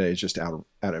education today is just out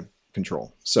of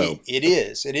control. So it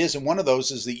is. And one of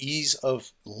those is the ease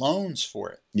of loans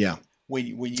for it. Yeah. When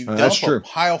you dump a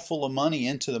pile full of money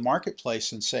into the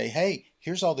marketplace and say, hey,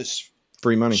 here's all this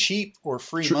free money, cheap or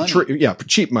free money, yeah,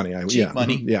 cheap money, cheap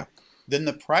money, yeah, then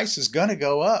the price is going to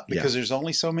go up because there's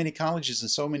only so many colleges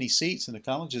and so many seats, and the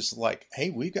colleges are like, hey,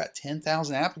 we've got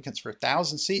 10,000 applicants for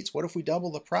 1,000 seats. What if we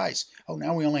double the price? Oh,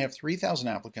 now we only have 3,000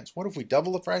 applicants. What if we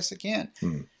double the price again?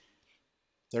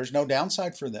 There's no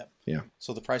downside for them. Yeah.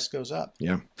 So the price goes up.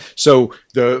 Yeah. So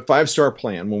the 5-star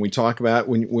plan, when we talk about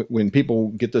when people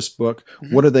get this book,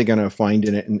 what are they going to find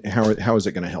in it, and how is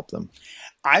it going to help them?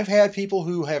 I've had people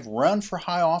who have run for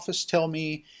high office tell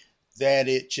me that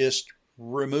it just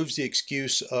removes the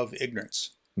excuse of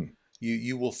ignorance.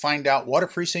 You will find out what a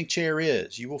precinct chair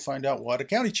is. You will find out what a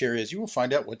county chair is. You will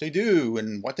find out what they do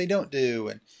and what they don't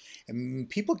do. And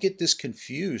people get this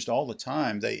confused all the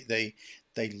time. They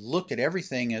look at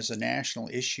everything as a national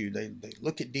issue. They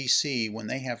look at D.C. when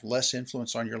they have less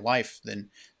influence on your life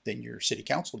than your city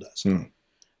council does.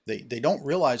 They don't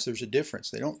realize there's a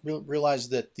difference. They don't realize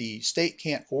that the state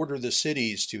can't order the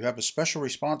cities to have a special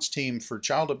response team for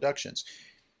child abductions.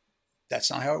 That's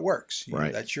not how it works.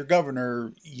 Right. That's your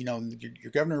governor.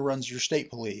 Your governor runs your state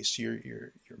police.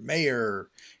 Your mayor,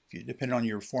 if you depend on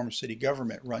your form of city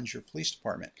government, runs your police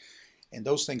department. And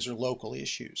those things are local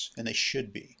issues, and they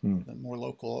should be. The more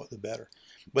local, the better.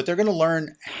 But they're going to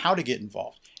learn how to get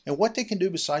involved and what they can do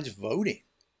besides voting.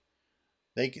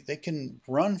 They can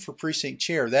run for precinct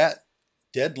chair. That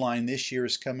deadline this year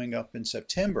is coming up in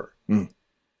September.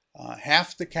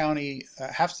 Half the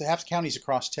counties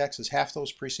across Texas, half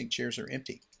those precinct chairs are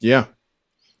empty. Yeah.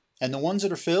 And the ones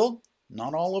that are filled,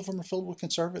 not all of them are filled with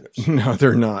conservatives. No,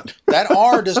 they're not. That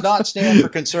R does not stand for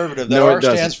conservative. That R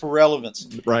stands for relevance.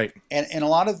 Right. And a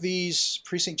lot of these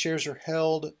precinct chairs are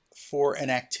held for an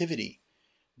activity.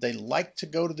 They like to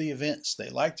go to the events. They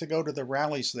like to go to the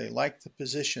rallies. They like the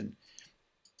position,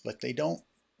 but they don't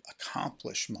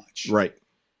accomplish much. Right.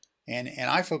 And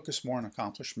I focus more on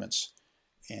accomplishments.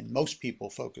 And most people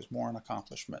focus more on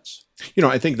accomplishments.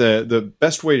 I think the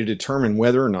best way to determine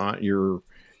whether or not your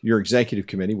executive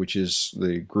committee, which is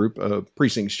the group of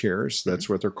precinct chairs, that's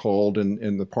what they're called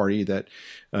in the party, that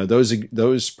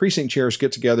those precinct chairs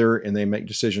get together and they make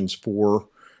decisions for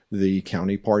the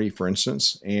county party, for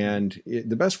instance. And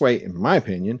the best way, in my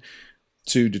opinion,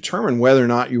 to determine whether or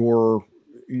not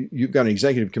you've got an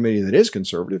executive committee that is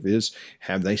conservative is,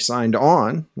 have they signed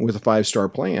on with a 5-star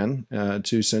plan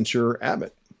to censure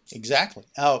Abbott? Exactly.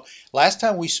 Oh, last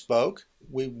time we spoke,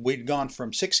 we'd gone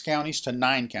from 6 counties to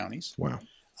 9 counties. Wow.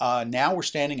 Now we're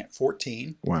standing at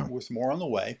 14. Wow. With more on the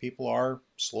way. People are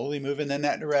slowly moving in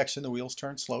that direction. The wheels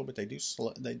turn slow, but they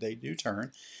do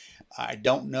turn. I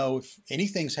don't know if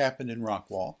anything's happened in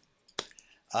Rockwall.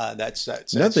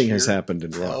 Nothing has happened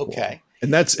in Rockwall. Okay.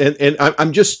 And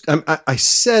I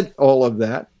said all of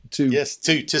that to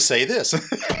say this.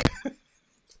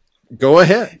 Go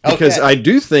ahead, because I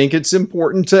do think it's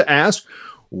important to ask,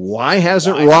 why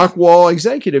hasn't Rockwall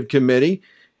Executive Committee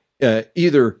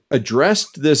either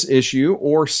addressed this issue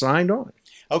or signed on?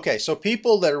 Okay, so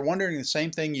people that are wondering the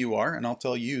same thing you are, and I'll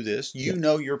tell you this,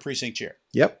 know your precinct chair.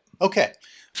 Yep. Okay,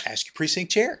 ask your precinct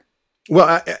chair.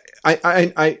 Well,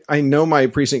 I know my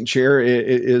precinct chair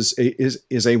is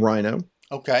a rhino.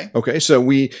 Okay. So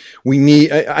we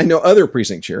need. I know other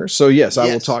precinct chairs. So yes,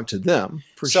 I will talk to them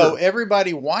for sure. So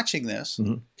everybody watching this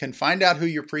can find out who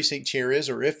your precinct chair is,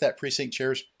 or if that precinct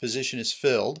chair's position is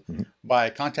filled, by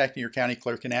contacting your county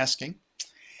clerk and asking.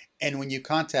 And when you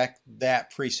contact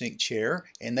that precinct chair,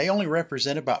 and they only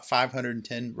represent about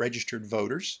 510 registered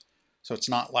voters, so it's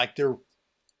not like they're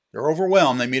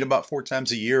overwhelmed. They meet about 4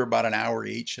 times a year, about an hour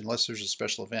each, unless there's a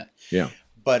special event. Yeah.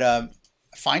 But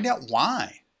find out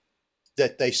why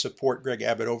that they support Greg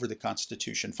Abbott over the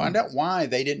Constitution. Find out why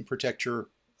they didn't protect your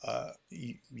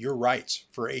rights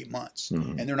for 8 months,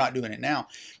 and they're not doing it now,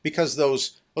 because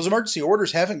those emergency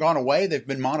orders haven't gone away. They've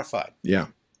been modified. Yeah.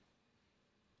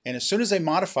 And as soon as they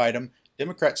modified them,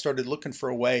 Democrats started looking for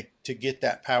a way to get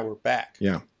that power back.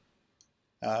 Yeah.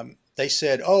 They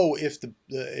said, oh, if the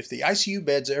ICU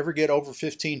beds ever get over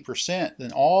 15%,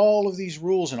 then all of these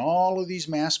rules and all of these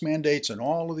mask mandates and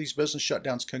all of these business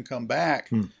shutdowns can come back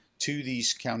to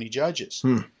these county judges.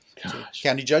 So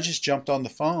county judges jumped on the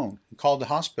phone and called the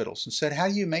hospitals and said, how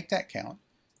do you make that count?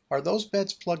 Are those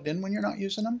beds plugged in when you're not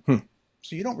using them?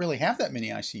 So you don't really have that many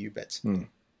ICU beds.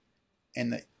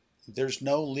 And there's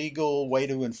no legal way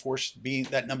to enforce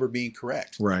that number being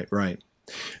correct. Right.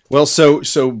 Well,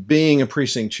 so being a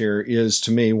precinct chair is,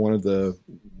 to me,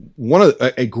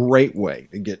 a great way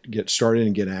to get started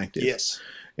and get active. Yes.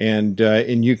 And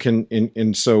you can,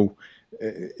 and so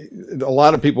a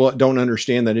lot of people don't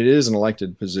understand that it is an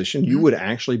elected position. You would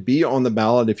actually be on the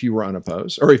ballot if you were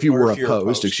unopposed, or if you were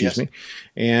opposed, excuse me.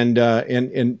 And I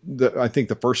think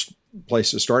the first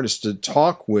place to start is to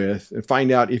talk with and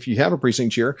find out if you have a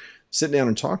precinct chair. Sit down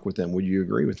and talk with them. Would you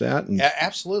agree with that? And,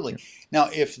 absolutely. Now,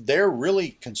 if they're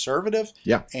really conservative,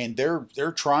 and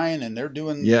they're trying and they're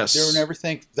doing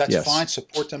everything, that's fine.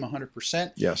 Support them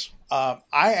 100%. Yes. I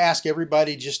ask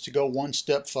everybody just to go one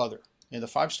step further. In the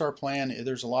 5-star plan,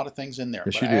 there's a lot of things in there.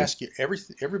 Yes, but I ask you,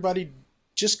 everybody,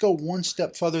 just go one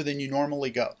step further than you normally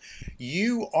go.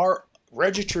 You are a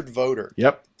registered voter.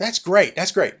 Yep. That's great.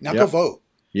 That's great. Now go vote.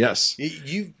 Yes.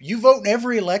 You vote in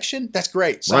every election. That's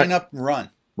great. Sign up and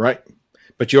run. Right.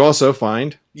 But you also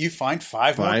find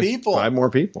five more people. 5 more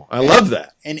people. I love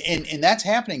that. And that's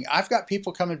happening. I've got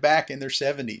people coming back in their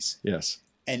 70s. Yes.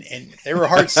 And they were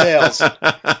hard sales.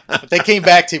 But they came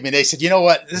back to me and they said, you know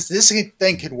what? This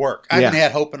thing could work. I haven't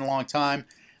had hope in a long time.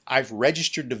 I've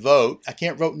registered to vote. I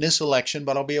can't vote in this election,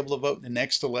 but I'll be able to vote in the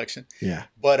next election. Yeah.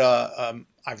 But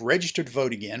I've registered to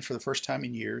vote again for the first time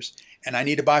in years. And I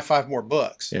need to buy 5 more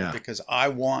books because I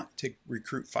want to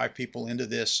recruit 5 people into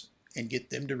this and get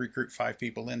them to recruit 5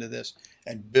 people into this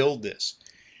and build this.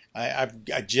 I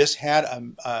just had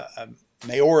a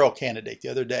mayoral candidate the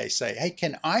other day say, hey,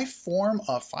 can I form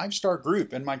a 5-star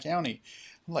group in my county?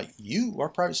 I'm like, you are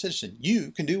a private citizen.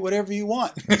 You can do whatever you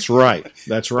want. That's right.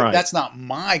 That's right. But that's not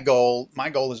my goal. My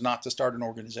goal is not to start an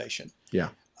organization. Yeah.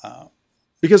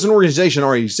 Because an organization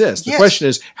already exists. The question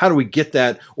is, how do we get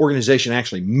that organization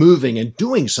actually moving and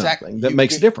doing something that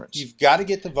makes a difference? You've got to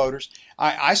get the voters.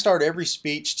 I start every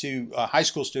speech to high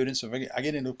school students. If I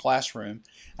get into a classroom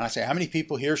and I say, how many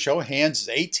people here, show of hands, is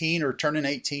 18 or turning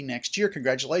 18 next year?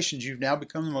 Congratulations, you've now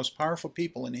become the most powerful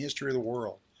people in the history of the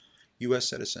world, U.S.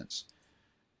 citizens.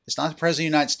 It's not the President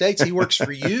of the United States. He works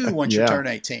for you once you turn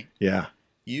 18. Yeah.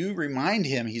 You remind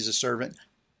him he's a servant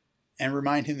and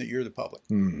remind him that you're the public.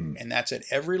 Mm-hmm. And that's at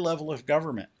every level of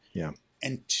government. Yeah.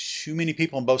 And too many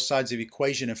people on both sides of the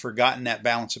equation have forgotten that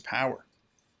balance of power.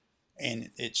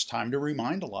 And it's time to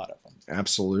remind a lot of them.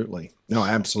 Absolutely. No,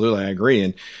 absolutely. I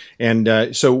agree.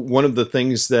 And so one of the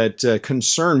things that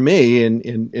concern me,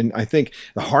 and I think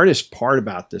the hardest part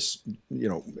about this,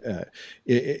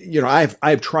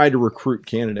 I've tried to recruit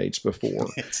candidates before.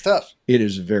 It's tough. It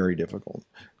is very difficult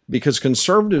because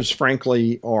conservatives,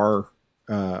 frankly, are.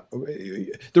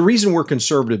 The reason we're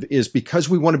conservative is because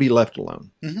we want to be left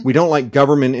alone. Mm-hmm. We don't like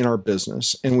government in our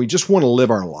business, and we just want to live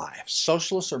our lives.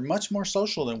 Socialists are much more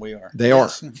social than we are. They are.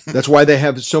 That's why they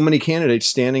have so many candidates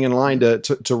standing in line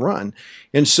to run.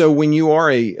 And so when you are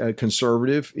a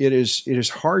conservative, it is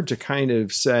hard to kind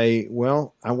of say,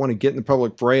 well, I want to get in the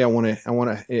public fray. I want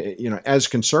to, as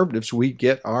conservatives, we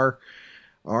get our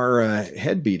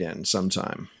head beat in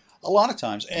sometime. A lot of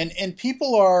times. And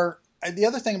people are. The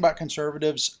other thing about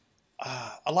conservatives,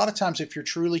 a lot of times if you're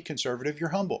truly conservative, you're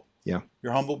humble. Yeah.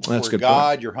 You're humble before God,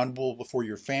 point. You're humble before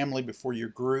your family, before your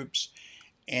groups.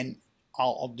 And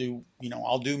I'll do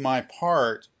my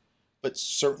part, but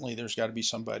certainly there's got to be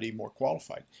somebody more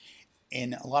qualified.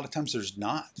 And a lot of times there's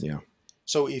not. Yeah.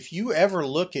 So if you ever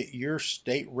look at your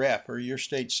state rep or your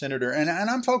state senator, and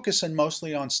I'm focusing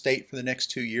mostly on state for the next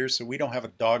 2 years, so we don't have a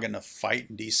dog in the fight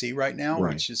in D.C. right now,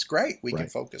 which is great. We can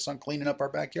focus on cleaning up our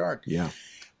backyard. Yeah.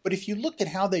 But if you look at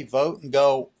how they vote and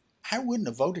go, I wouldn't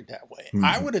have voted that way. Mm-hmm.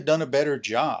 I would have done a better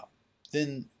job.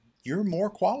 Then you're more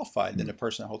qualified than the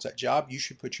person that holds that job. You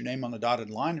should put your name on the dotted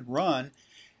line and run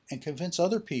and convince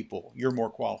other people you're more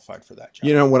qualified for that job.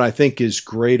 You know, what I think is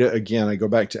great, again, I go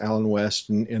back to Alan West,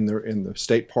 and the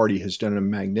state party has done a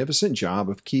magnificent job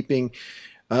of keeping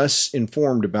us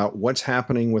informed about what's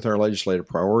happening with our legislative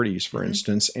priorities, for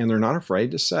instance, and they're not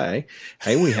afraid to say,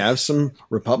 hey, we have some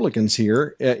Republicans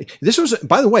here. This was,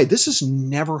 by the way, this has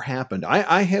never happened.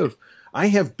 I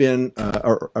have been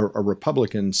a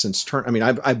Republican since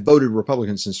I've voted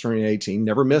Republican since turning 18.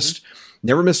 Never missed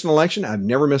an election. I've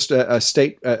never missed a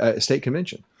state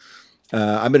convention.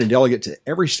 I've been a delegate to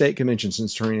every state convention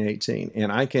since turning 18,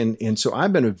 and so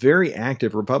I've been a very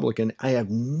active Republican. I have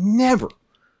never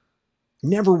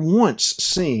once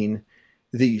seen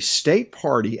the state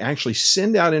party actually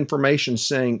send out information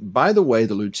saying, by the way,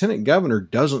 the lieutenant governor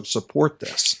doesn't support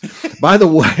this. By the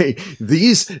way,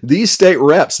 these state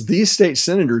reps, these state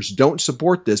senators don't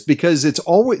support this, because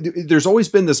there's always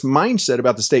been this mindset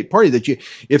about the state party that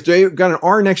if they've got an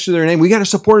R next to their name, we got to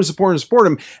support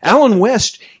them. Alan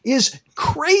West is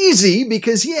crazy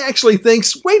because he actually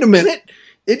thinks, wait a minute,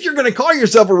 if you're going to call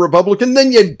yourself a Republican,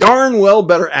 then you darn well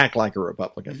better act like a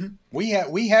Republican.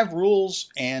 Mm-hmm. We have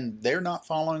rules, and they're not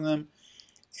following them.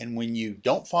 And when you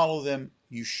don't follow them,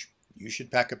 you you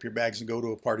should pack up your bags and go to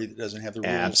a party that doesn't have the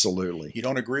rules. Absolutely. You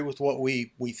don't agree with what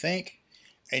we think.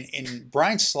 And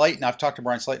Brian Slayton, I've talked to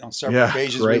Brian Slayton on several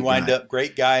occasions. We wind up,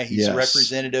 great guy. He's a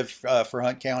representative for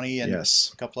Hunt County and a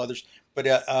couple others.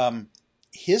 But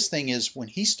his thing is when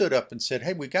he stood up and said,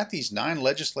 hey, we've got these 9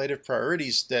 legislative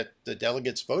priorities that the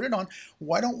delegates voted on.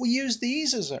 Why don't we use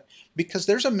these because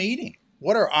there's a meeting.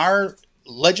 What are our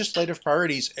legislative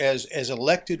priorities as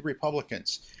elected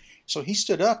Republicans? So he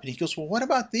stood up and he goes, well, what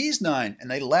about these 9?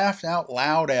 And they laughed out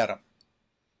loud at him.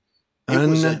 It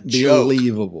was a joke.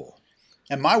 Unbelievable.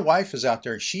 And my wife is out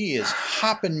there. She is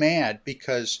hopping mad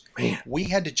because we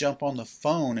had to jump on the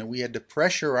phone and we had to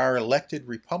pressure our elected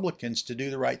Republicans to do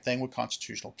the right thing with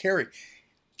constitutional carry,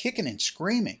 kicking and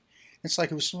screaming. It's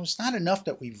like it's not enough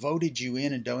that we voted you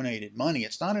in and donated money.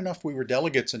 It's not enough we were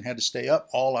delegates and had to stay up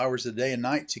all hours of the day and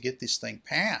night to get this thing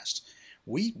passed.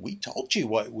 We told you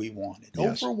what we wanted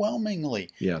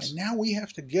overwhelmingly. Yes. And now we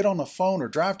have to get on the phone or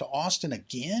drive to Austin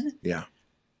again? Yeah.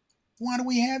 Why do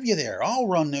we have you there? I'll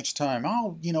run next time.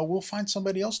 We'll find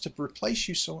somebody else to replace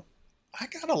you. So I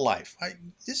got a life.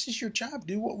 This is your job.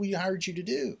 Do what we hired you to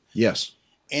do. Yes.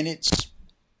 And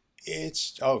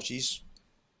she's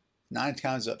 9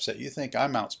 times upset. You think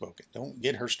I'm outspoken. Don't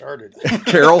get her started.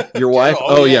 Carol, your wife?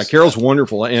 Oh, yes. Yeah. Carol's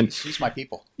wonderful. And she's my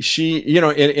people. She,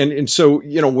 and so,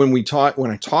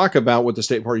 when I talk about what the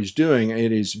state party is doing,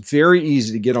 it is very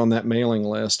easy to get on that mailing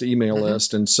list, email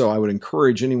list. And so I would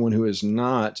encourage anyone who is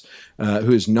not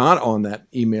on that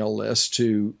email list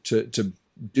to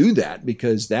do that,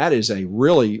 because that is a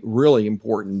really, really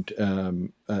important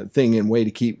thing and way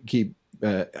to keep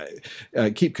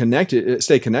connected,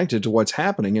 stay connected to what's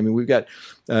happening. I mean, we've got,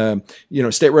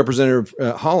 State Representative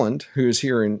Holland, who's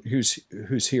here in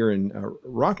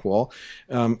Rockwall.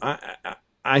 I'm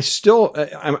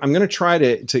going to try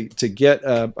to get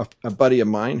a buddy of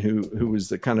mine who was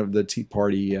the kind of the Tea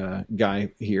Party guy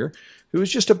here, who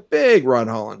was just a big Rod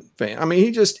Holland fan. I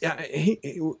mean,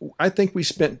 I think we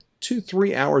spent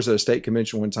 2-3 hours at a state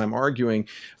convention one time arguing.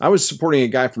 I was supporting a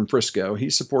guy from Frisco.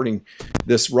 He's supporting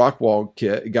this Rockwall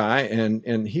guy,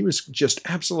 and he was just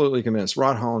absolutely convinced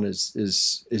Rod Holland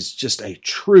is just a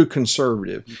true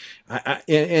conservative.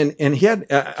 And he had.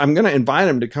 I'm going to invite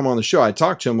him to come on the show. I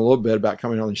talked to him a little bit about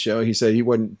coming on the show. He said he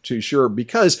wasn't too sure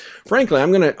because, frankly,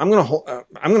 I'm going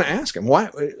to ask him, why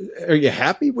are you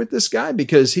happy with this guy?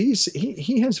 Because he's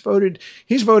voting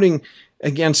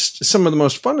against some of the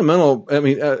most fundamental,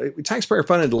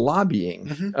 taxpayer-funded lobbying.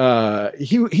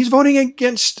 He's voting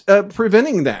against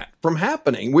preventing that from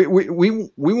happening. We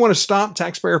want to stop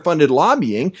taxpayer-funded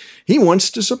lobbying. He wants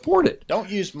to support it.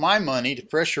 Don't use my money to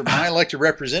pressure my elected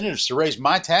representatives to raise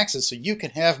my taxes so you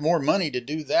can have more money to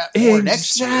do that more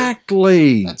next year.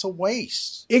 Exactly. That's a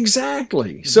waste.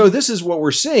 Exactly. So this is what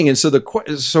we're seeing. And so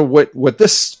what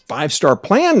this 5-star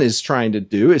plan is trying to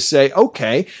do is say,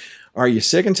 okay, are you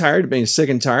sick and tired of being sick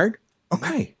and tired?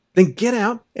 Okay, then get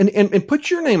out and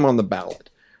put your name on the ballot.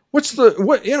 If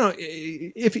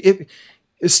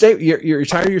you're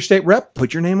tired of your state rep,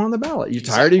 put your name on the ballot. You're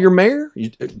tired of your mayor,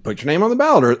 you put your name on the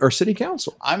ballot, or city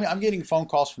council. I'm getting phone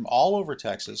calls from all over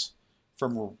Texas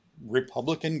from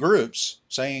Republican groups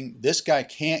saying this guy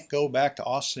can't go back to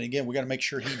Austin again. We got to make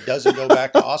sure he doesn't go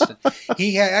back to Austin.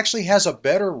 He actually has a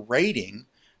better rating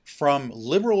from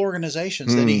liberal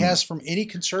organizations than he has from any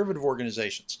conservative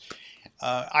organizations.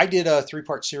 I did a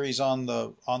 3-part series on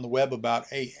the web about,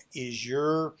 hey, is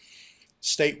your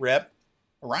state rep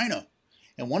a rhino?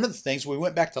 And one of the things, we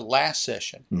went back to last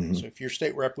session. So if your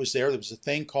state rep was there was a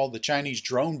thing called the Chinese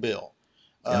drone bill.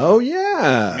 Oh,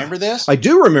 yeah. Remember this? I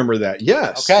do remember that,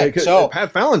 yes. Okay, so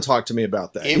Pat Fallon talked to me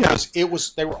about that. It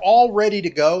was they were all ready to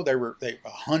go. They were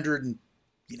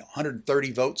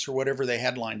 130 votes or whatever they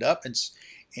had lined up.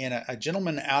 And a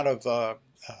gentleman out of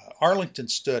Arlington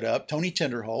stood up, Tony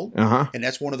Tinderhold, and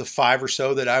that's one of the 5 or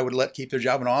so that I would let keep their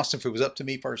job in Austin if it was up to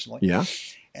me personally. Yeah.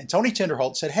 And Tony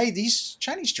Tinderhold said, hey, these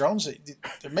Chinese drones,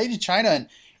 they're made in China, and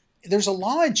there's a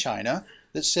law in China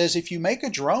that says if you make a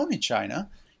drone in China,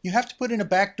 you have to put in a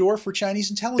back door for Chinese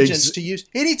intelligence to use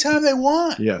anytime they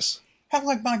want. Yes. I'm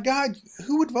like, my God,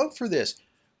 who would vote for this?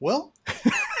 Well...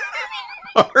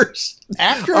 Republicans.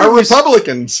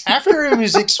 After it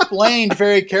was explained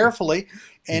very carefully,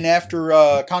 and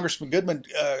after Congressman Goodman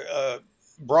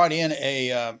brought in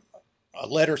a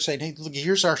letter saying, hey, look,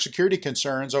 here's our security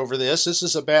concerns over this. This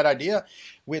is a bad idea.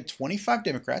 We had 25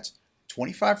 Democrats,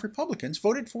 25 Republicans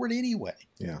voted for it anyway.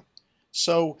 Yeah.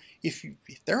 So if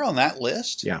they're on that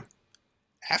list,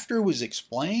 after it was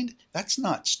explained, that's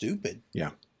not stupid.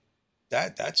 Yeah.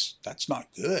 That's not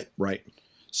good. Right.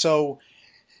 So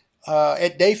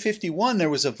at day 51, there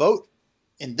was a vote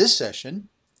in this session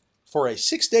for a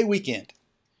 6-day weekend.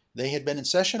 They had been in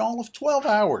session all of 12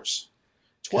 hours.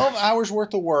 12 hours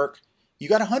worth of work. You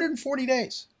got 140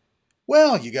 days.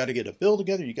 Well, you got to get a bill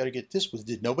together. You got to get this.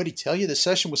 Did nobody tell you the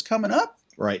session was coming up?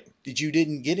 Right.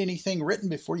 Didn't get anything written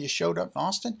before you showed up in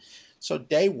Austin? So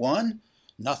day 1,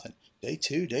 nothing. Day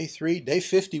 2, day 3, day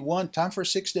 51, time for a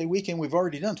 6-day weekend. We've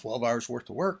already done 12 hours worth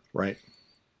of work. Right.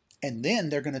 And then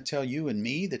they're going to tell you and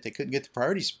me that they couldn't get the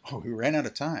priorities. Oh, we ran out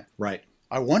of time. Right.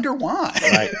 I wonder why.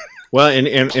 Right. Well,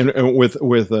 and with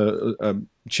a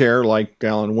chair like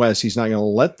Alan West, he's not going to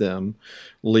let them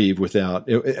leave without.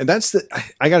 And that's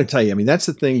I got to tell you, I mean, that's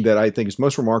the thing that I think is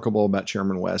most remarkable about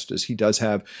Chairman West is he does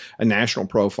have a national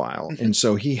profile, and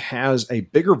so he has a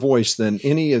bigger voice than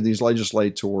any of these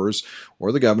legislators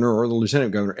or the governor or the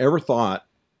lieutenant governor ever thought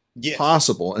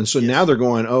possible. And so now they're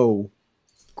going, oh,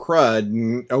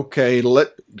 crud. Okay,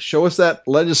 show us that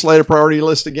legislative priority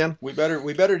list again. We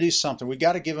better do something. We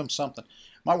got to give them something.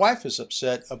 My wife is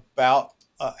upset about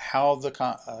how the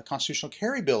constitutional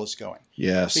carry bill is going.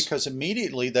 Yes. Because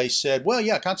immediately they said, well,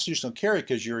 yeah, constitutional carry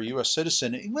because you're a U.S.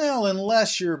 citizen. Well,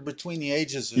 unless you're between the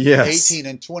ages of 18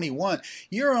 and 21,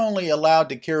 you're only allowed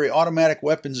to carry automatic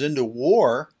weapons into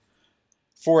war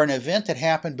for an event that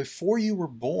happened before you were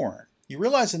born. You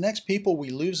realize the next people we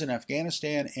lose in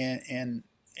Afghanistan and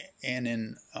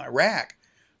in Iraq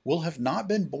will have not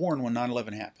been born when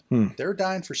 9/11 happened. They're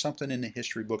dying for something in the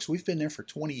history books. We've been there for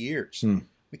 20 years.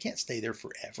 We can't stay there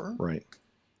forever. Right.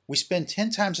 We spend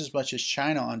 10 times as much as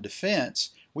China on defense.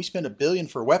 We spend $1 billion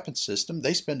for a weapons system.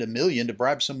 They spend $1 million to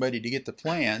bribe somebody to get the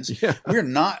plans. Yeah. We're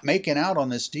not making out on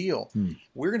this deal.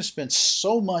 We're going to spend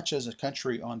so much as a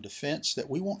country on defense that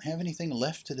we won't have anything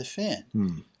left to defend.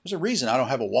 There's a reason I don't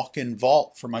have a walk-in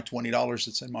vault for my $20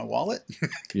 that's in my wallet.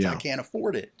 I can't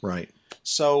afford it. Right.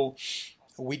 So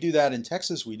we do that in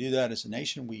Texas. We do that as a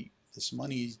nation. This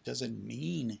money doesn't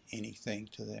mean anything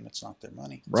to them. It's not their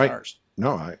money. It's ours.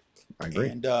 No, I agree.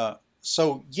 And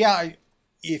so, yeah,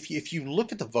 if you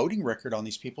look at the voting record on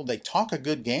these people, they talk a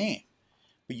good game.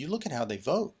 But you look at how they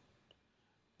vote.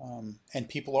 And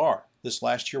people are. This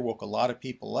last year woke a lot of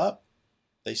people up.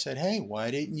 They said, hey,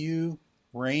 why didn't you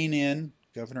rein in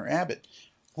Governor Abbott?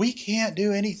 We can't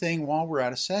do anything while we're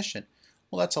out of session.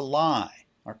 Well, that's a lie.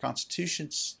 Our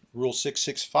Constitution's Rule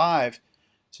 665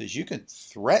 says you can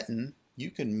threaten, you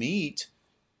can meet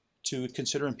to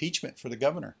consider impeachment for the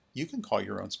governor. You can call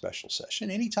your own special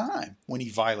session anytime when he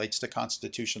violates the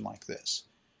Constitution like this.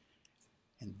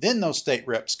 And then those state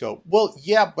reps go, well,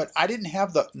 yeah, but I didn't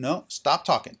have no, stop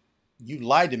talking. You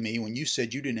lied to me when you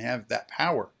said you didn't have that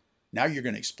power. Now you're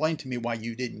going to explain to me why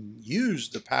you didn't use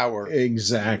the power.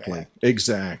 Exactly.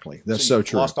 Exactly. That's so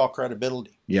true. Lost all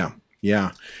credibility. Yeah.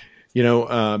 Yeah. You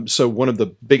know, so one of the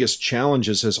biggest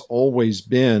challenges has always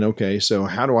been, okay, so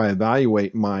how do I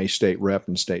evaluate my state rep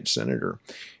and state senator?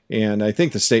 And I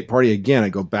think the state party, again, I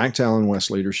go back to Alan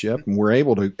West's leadership, and we're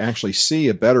able to actually see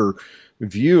a better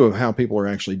view of how people are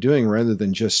actually doing rather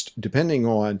than just depending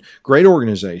on great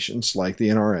organizations like the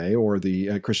NRA or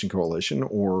the Christian Coalition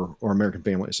or American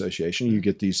Family Association. You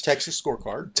get these Texas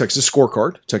Scorecard,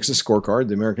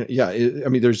 the American. Yeah, I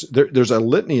mean, there's a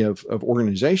litany of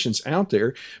organizations out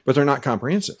there, but they're not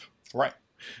comprehensive. Right.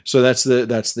 So that's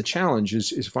the challenge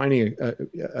is finding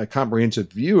a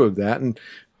comprehensive view of that, and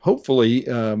hopefully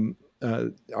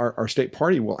our state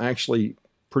party will actually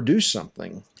produce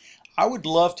something. I would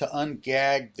love to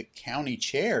ungag the county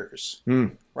chairs.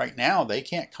 Right now, they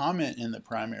can't comment in the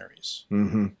primaries.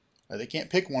 They can't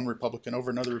pick one Republican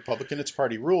over another Republican. It's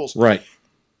party rules. Right.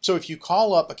 So if you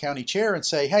call up a county chair and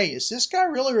say, hey, is this guy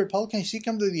really a Republican? Has he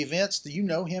come to the events? Do you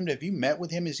know him? Have you met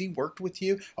with him? Has he worked with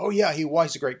you? Oh, yeah,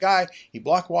 he's a great guy. He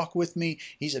block walk with me.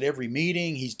 He's at every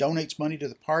meeting. He donates money to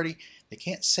the party. They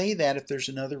can't say that if there's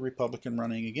another Republican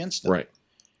running against them. Right.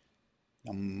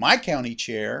 Now, my county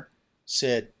chair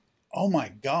said, oh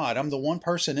my God, I'm the one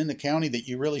person in the county that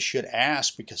you really should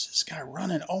ask because this guy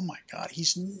running, oh my God,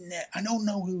 I don't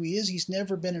know who he is. He's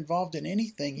never been involved in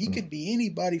anything. He could be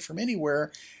anybody from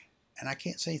anywhere. And I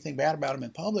can't say anything bad about him in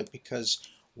public because,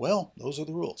 well, those are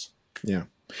the rules. Yeah.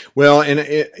 Well,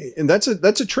 and that's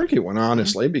a tricky one,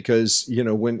 honestly, because, you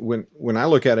know, when I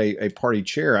look at a party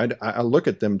chair, I look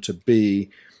at them to be,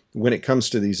 when it comes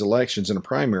to these elections in a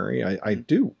primary, I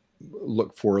do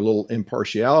look for a little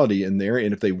impartiality in there.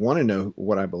 And if they want to know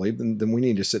what I believe, then we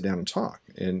need to sit down and talk.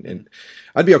 And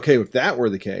I'd be okay if that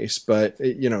were the case. But,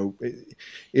 you know,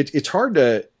 it's hard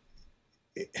to,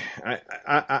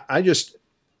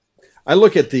 I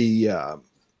look at the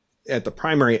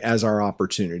primary as our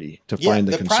opportunity to find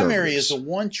the conservatives. The primary is the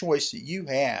one choice that you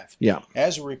have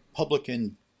as a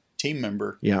Republican team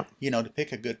member, you know, to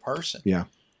pick a good person. Yeah.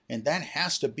 And that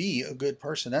has to be a good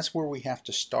person. That's where we have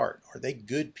to start. Are they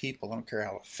good people? I don't care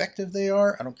how effective they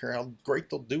are. I don't care how great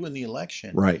they'll do in the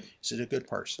election. Right. Is it a good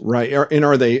person? Right. And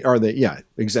are they, yeah,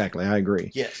 exactly. I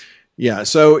agree. Yes. Yeah.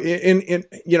 So in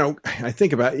you know, I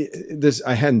think about this,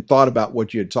 I hadn't thought about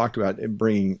what you had talked about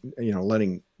bringing, you know,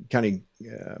 letting county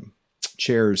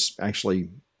chairs actually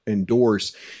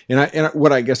endorse. And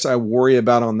what I guess I worry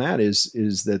about on that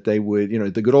is that they would, you know,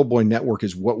 the Good Old Boy Network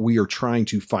is what we are trying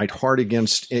to fight hard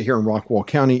against here in Rockwall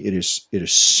County. It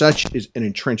is such an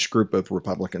entrenched group of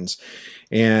Republicans,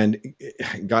 and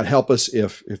God help us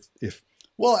if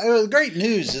Well, the great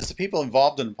news is the people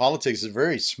involved in politics is a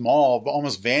very small,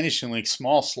 almost vanishingly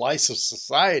small slice of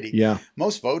society. Yeah.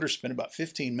 Most voters spend about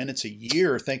 15 minutes a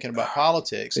year thinking about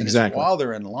politics, and Exactly. it's while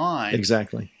they're in line.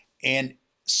 Exactly. And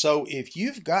so if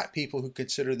you've got people who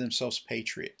consider themselves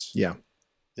patriots, Yeah.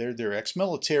 they're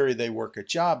ex-military, they work a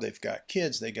job, they've got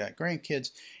kids, they got grandkids,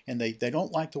 and they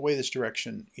don't like the way this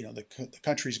direction, you know, the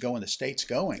country's going, the state's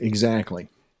going. Exactly.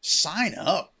 Sign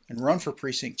up and run for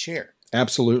precinct chair.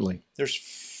 Absolutely. There's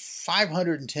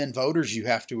 510 voters you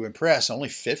have to impress. Only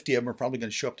 50 of them are probably going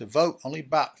to show up to vote. Only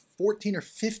about 14 or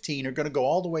 15 are going to go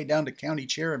all the way down to county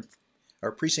chair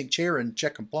or precinct chair and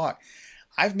check and block.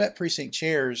 I've met precinct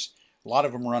chairs. A lot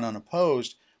of them run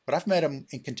unopposed, but I've met them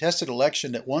in contested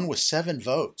election that won with 7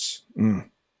 votes.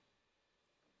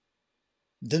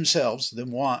 Themselves,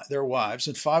 their wives,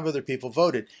 and 5 other people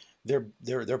voted. Their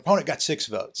opponent got 6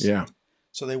 votes. Yeah.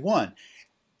 So they won.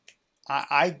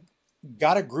 I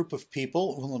got a group of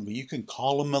people. Well, you can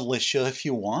call them militia if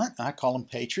you want. I call them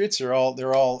patriots. They're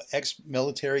all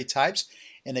ex-military types,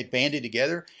 and they banded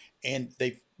together. And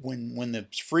when the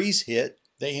freeze hit,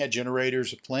 they had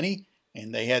generators aplenty,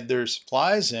 and they had their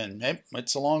supplies. And hey,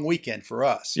 it's a long weekend for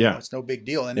us. Yeah, you know, it's no big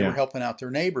deal. And they were helping out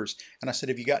their neighbors. And I said,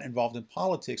 "Have you gotten involved in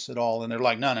politics at all?" And they're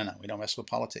like, "No, we don't mess with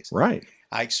politics." Right.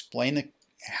 I explained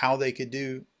how they could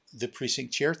do the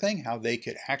precinct chair thing, how they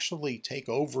could actually take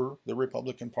over the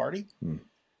Republican Party.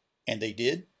 And they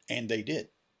did, and they did.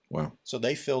 Wow. So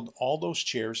they filled all those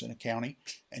chairs in a county,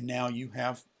 and now you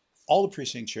have all the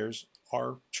precinct chairs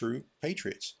are true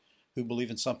patriots who believe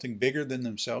in something bigger than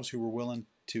themselves, who were willing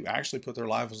to actually put their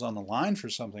lives on the line for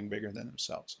something bigger than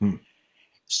themselves.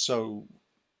 So,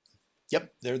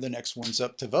 yep, they're the next ones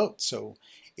up to vote. So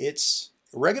it's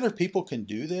regular people can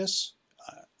do this.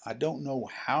 I don't know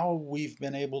how we've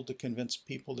been able to convince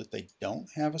people that they don't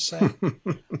have a say,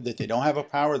 that they don't have a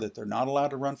power, that they're not allowed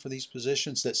to run for these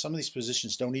positions, that some of these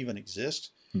positions don't even exist.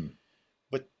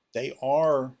 But they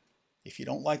are, if you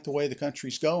don't like the way the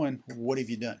country's going, what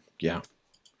have you done? Yeah.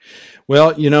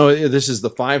 Well, you know, this is the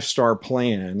 5-star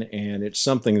plan, and it's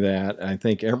something that I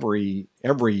think every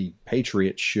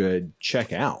patriot should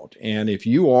check out. And if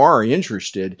you are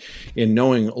interested in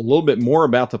knowing a little bit more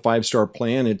about the 5-star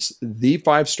plan, it's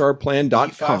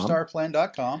the5starplan.com.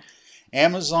 The5starplan.com.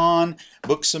 Amazon,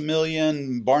 Books A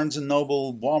Million, Barnes &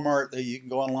 Noble, Walmart. You can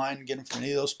go online and get them from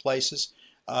any of those places.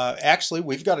 Actually,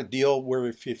 we've got a deal where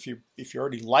if you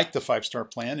already like the 5-star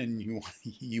plan and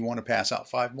you want to pass out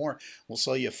 5 more, we'll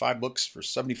sell you 5 books for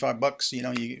 $75. You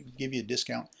know, you give you a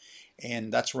discount,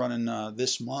 and that's running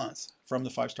this month from the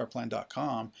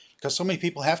 5starplan.com, because so many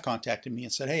people have contacted me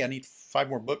and said, "Hey, I need 5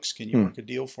 more books. Can you work a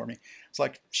deal for me?" It's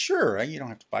like, sure. You don't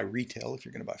have to buy retail if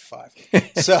you're going to buy 5.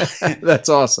 So that's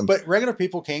awesome. But regular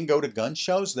people can go to gun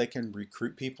shows. They can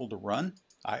recruit people to run.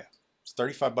 It's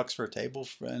 $35 for a table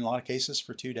in a lot of cases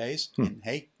for 2 days. And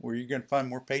hey, where are you going to find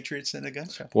more patriots in a gun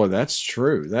show? Boy, that's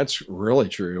true. That's really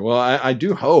true. Well, I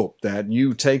do hope that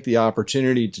you take the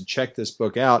opportunity to check this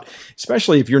book out,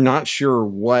 especially if you're not sure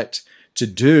what to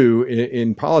do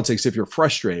in politics, if you're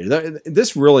frustrated.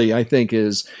 This really, I think,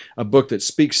 is a book that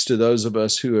speaks to those of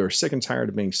us who are sick and tired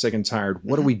of being sick and tired.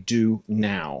 What do we do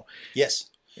now?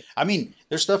 Yes. I mean,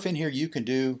 there's stuff in here you can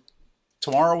do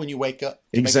tomorrow when you wake up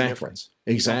to make a difference.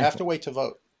 You don't have to wait to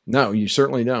vote. No, you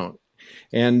certainly don't.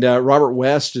 And Robert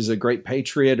West is a great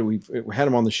patriot. We've had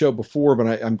him on the show before,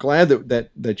 but I'm glad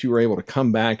that you were able to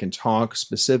come back and talk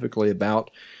specifically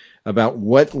about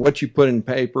what you put in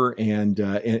paper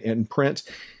and print.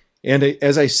 And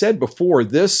as I said before,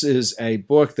 this is a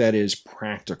book that is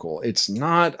practical. It's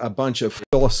not a bunch of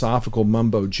philosophical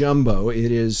mumbo jumbo.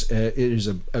 It is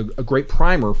a great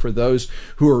primer for those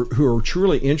who are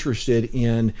truly interested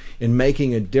in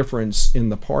making a difference in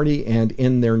the party and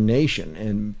in their nation.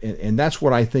 And that's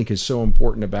what I think is so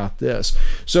important about this.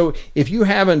 So if you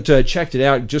haven't checked it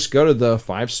out, just go to the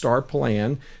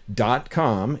 5starplan.com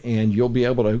and you'll be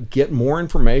able to get more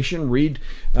information, read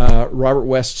Robert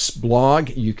West's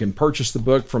blog. You can can purchase the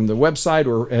book from the website,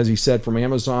 or as he said, from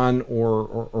Amazon,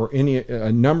 or any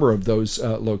a number of those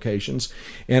locations.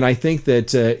 And I think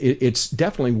that it's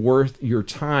definitely worth your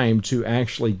time to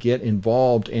actually get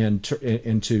involved and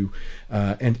to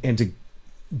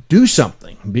do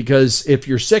something, because if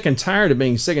you're sick and tired of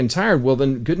being sick and tired, well,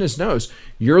 then goodness knows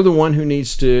you're the one who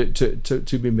needs to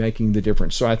be making the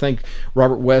difference. So I thank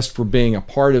Robert West for being a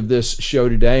part of this show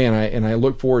today, and I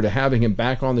look forward to having him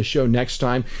back on the show next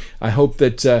time. I hope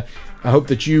that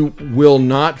you will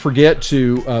not forget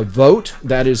to vote.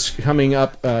 That is coming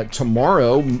up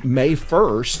tomorrow, May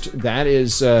 1st. That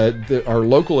is our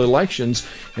local elections.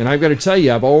 And I've got to tell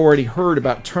you, I've already heard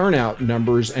about turnout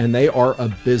numbers, and they are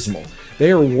abysmal. They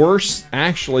are worse,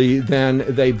 actually, than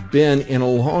they've been in a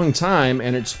long time,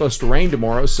 and it's supposed to rain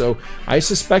tomorrow, so I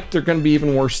suspect they're going to be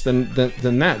even worse than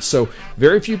that. So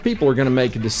very few people are going to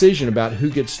make a decision about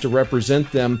who gets to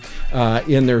represent them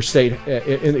in their state,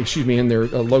 in their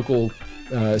local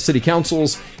city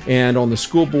councils and on the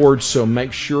school boards. So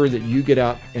make sure that you get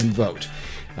out and vote.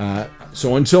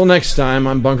 So until next time,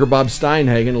 I'm Bunker Bob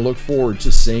Steinhagen, and look forward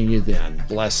to seeing you then.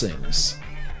 Blessings.